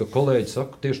situācijā, ka kolēģi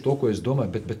saka tieši to, ko es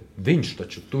domāju, bet viņš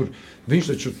taču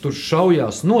tur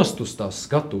šaujās nost uz tās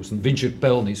skatūs, un viņš ir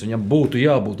pelnījis, viņam būtu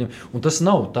jābūt. Un tas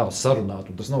nav tā sarunāt,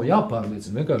 un tas nav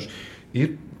jāpārliecina. Vienkārši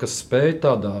ir, kas spēj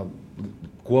tādā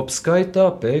kopskaitā,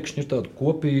 pēkšņi ir tāda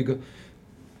kopīga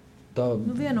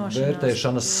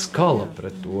vērtēšanas skala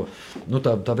pret to.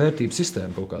 Tā vērtības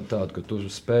sistēma kaut kāda tāda, ka tu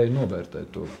spēj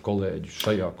novērtēt to kolēģi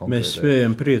šajā konkrētā. Mēs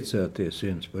spējam priecāties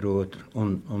viens par otru,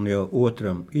 un jau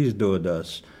otram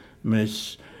izdodās,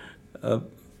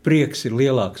 prieks ir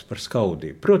lielāks par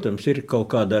skaudību. Protams, ir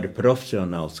kaut kāda arī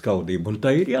profesionāla skaudība, un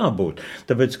tā ir jābūt.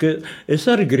 Tāpēc, ka es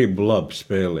arī gribu labi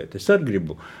spēlēt, es arī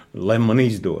gribu, lai man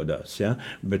izdodās, ja?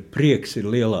 Bet prieks ir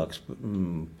lielāks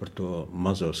par to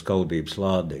mazo skaudības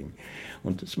lādiņu.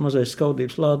 Un tas mazais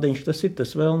skaudības lādiņš, tas ir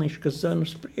tas vēlniņš, kas dzen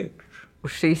uz priekšu.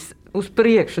 Uz šīs uz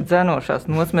priekšu dzenošās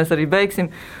nots mēs arī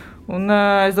beigsim. Un,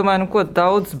 es domāju,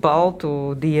 daudz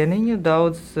baltu dieniņu,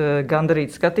 daudz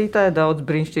gandarītu skatītāju, daudz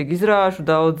brīnišķīgu izrāžu,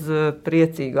 daudz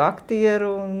priecīgu aktieru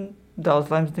un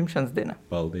daudz laimes dzimšanas dienā.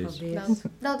 Paldies.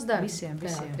 Daudz darba. Visiem.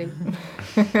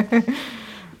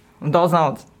 Un daudz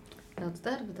naudas. Daudz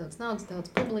darba, daudz naudas,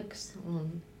 daudz publikas. Un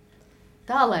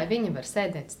tā, lai viņi var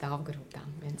sēdēt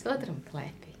stāvgrūtām viens otram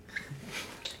klēpī.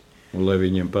 Un lai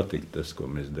viņiem patīk tas, ko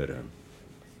mēs darām.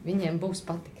 Viņiem būs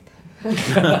patikt.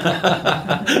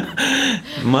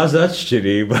 Maza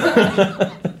atšķirība.